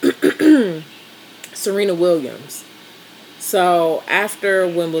Serena Williams. So after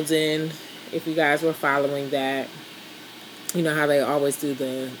Wimbledon, if you guys were following that, you know how they always do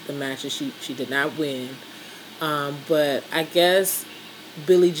the matches. She did not win. But I guess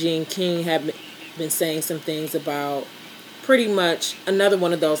Billie Jean King had been saying some things about pretty much another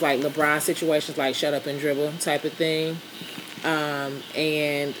one of those like LeBron situations, like shut up and dribble type of thing.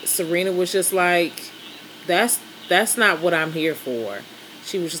 And Serena was just like, that's not what I'm here for.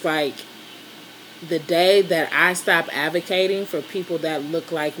 She was just like, the day that I stop advocating for people that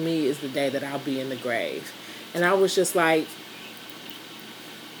look like me is the day that I'll be in the grave. And I was just like,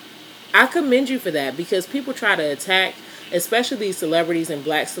 I commend you for that, because people try to attack, especially these celebrities and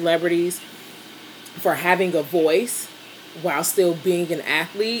black celebrities, for having a voice while still being an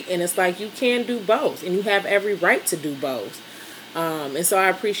athlete. And it's like, you can do both, and you have every right to do both. And so I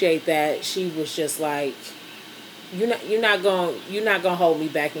appreciate that she was just like, you're not gonna hold me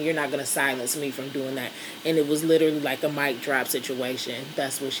back, and you're not gonna silence me from doing that. And it was literally like a mic drop situation.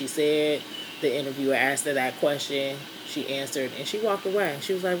 That's what she said. The interviewer asked her that question. She answered, and she walked away.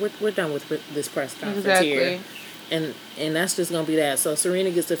 She was like, we're done with this press conference here. And that's just going to be that. So Serena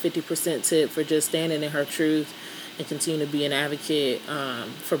gets a 50% tip for just standing in her truth and continue to be an advocate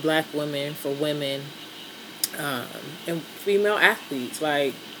for black women, for women, and female athletes.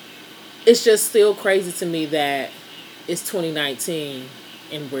 Like, it's just still crazy to me that it's 2019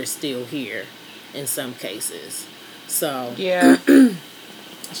 and we're still here in some cases. So, yeah.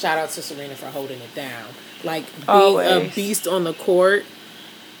 Shout out to Serena for holding it down. Like, being Always a beast on the court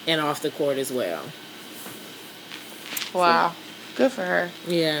and off the court as well. Wow. Good for her.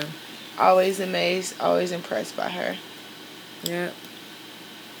 Yeah. Always amazed, always impressed by her. Yeah.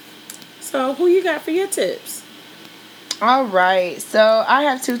 So, who you got for your tips? All right. So, I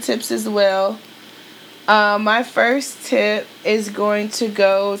have 2 tips as well. My first tip is going to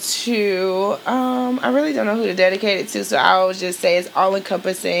go to, I really don't know who to dedicate it to, so I'll just say it's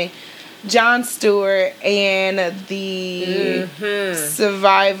all-encompassing. Jon Stewart and the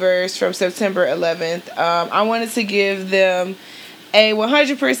survivors from September 11th. I wanted to give them a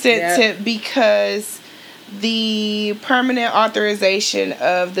 100% tip because the permanent authorization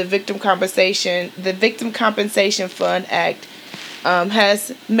of the Victim Compensation Fund Act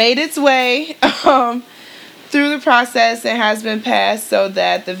has made its way through the process and has been passed, so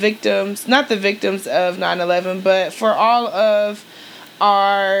that the victims, not the victims of 9/11, but for all of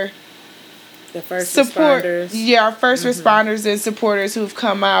our the first responders. Yeah, our first responders and supporters who've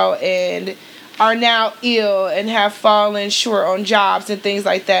come out and are now ill and have fallen short on jobs and things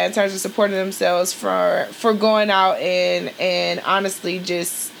like that in terms of supporting themselves for going out and honestly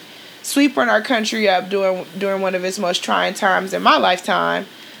just sweeping our country up during one of its most trying times in my lifetime.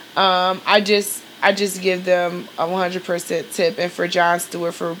 I just give them a 100% tip, and for Jon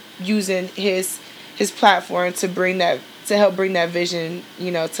Stewart for using his platform to help bring that vision,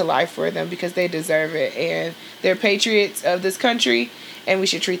 to life for them, because they deserve it, and they're patriots of this country, and we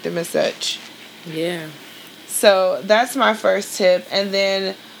should treat them as such. Yeah. So that's my first tip, and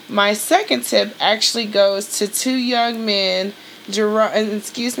then my second tip actually goes to 2 young men, Jerome, and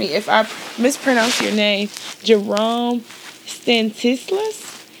excuse me if I mispronounce your name, Jerome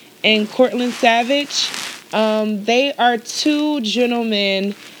Stantislas and Cortland Savage. They are 2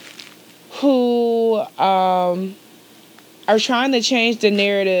 gentlemen who are trying to change the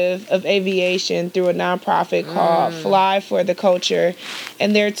narrative of aviation through a nonprofit called Fly for the Culture.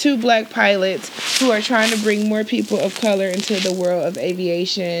 And they're 2 black pilots who are trying to bring more people of color into the world of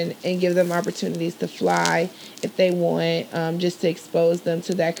aviation and give them opportunities to fly if they want, just to expose them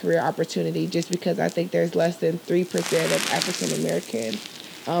to that career opportunity, just because I think there's less than 3% of African American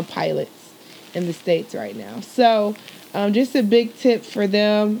pilots in the States right now. So just a big tip for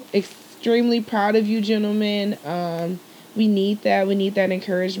them. Extremely proud of you, gentlemen. We need that. We need that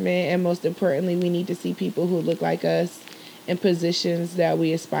encouragement. And most importantly, we need to see people who look like us in positions that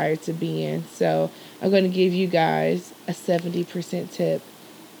we aspire to be in. So I'm going to give you guys a 70% tip.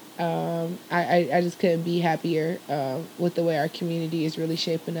 I just couldn't be happier with the way our community is really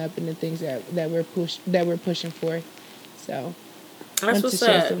shaping up and the things that we're pushing for. So I want to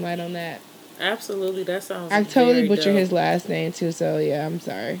shed some light on that. Absolutely, that sounds. I totally butchered his last name too. So yeah, I'm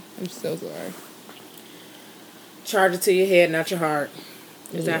sorry. I'm so sorry. Charge it to your head, not your heart.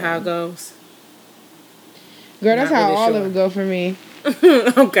 Is that how it goes? Girl, that's how all of them go for me.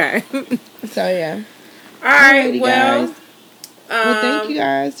 Okay. So yeah. All right. Well, guys. Well, thank you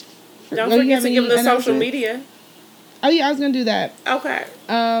guys. Don't forget to give them the social media. Oh yeah, I was gonna do that. Okay.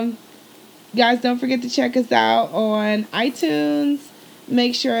 Guys, don't forget to check us out on iTunes.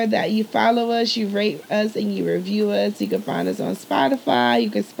 Make sure that you follow us, you rate us, and you review us. You can find us on Spotify. You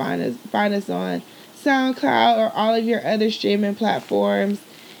can find us on SoundCloud or all of your other streaming platforms.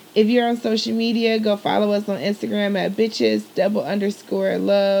 If you're on social media, go follow us on Instagram at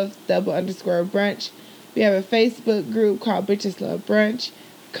bitches_love_brunch. We have a Facebook group called Bitches Love Brunch.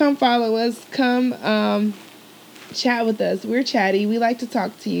 Come follow us. Come chat with us. We're chatty. We like to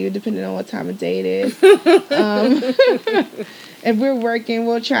talk to you depending on what time of day it is. If we're working,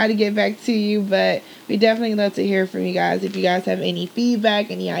 we'll try to get back to you, but we definitely love to hear from you guys. If you guys have any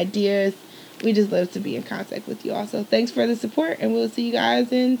feedback, any ideas, we just love to be in contact with you also. Thanks for the support, and we'll see you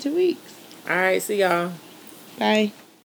guys in 2 weeks. All right, see y'all. Bye.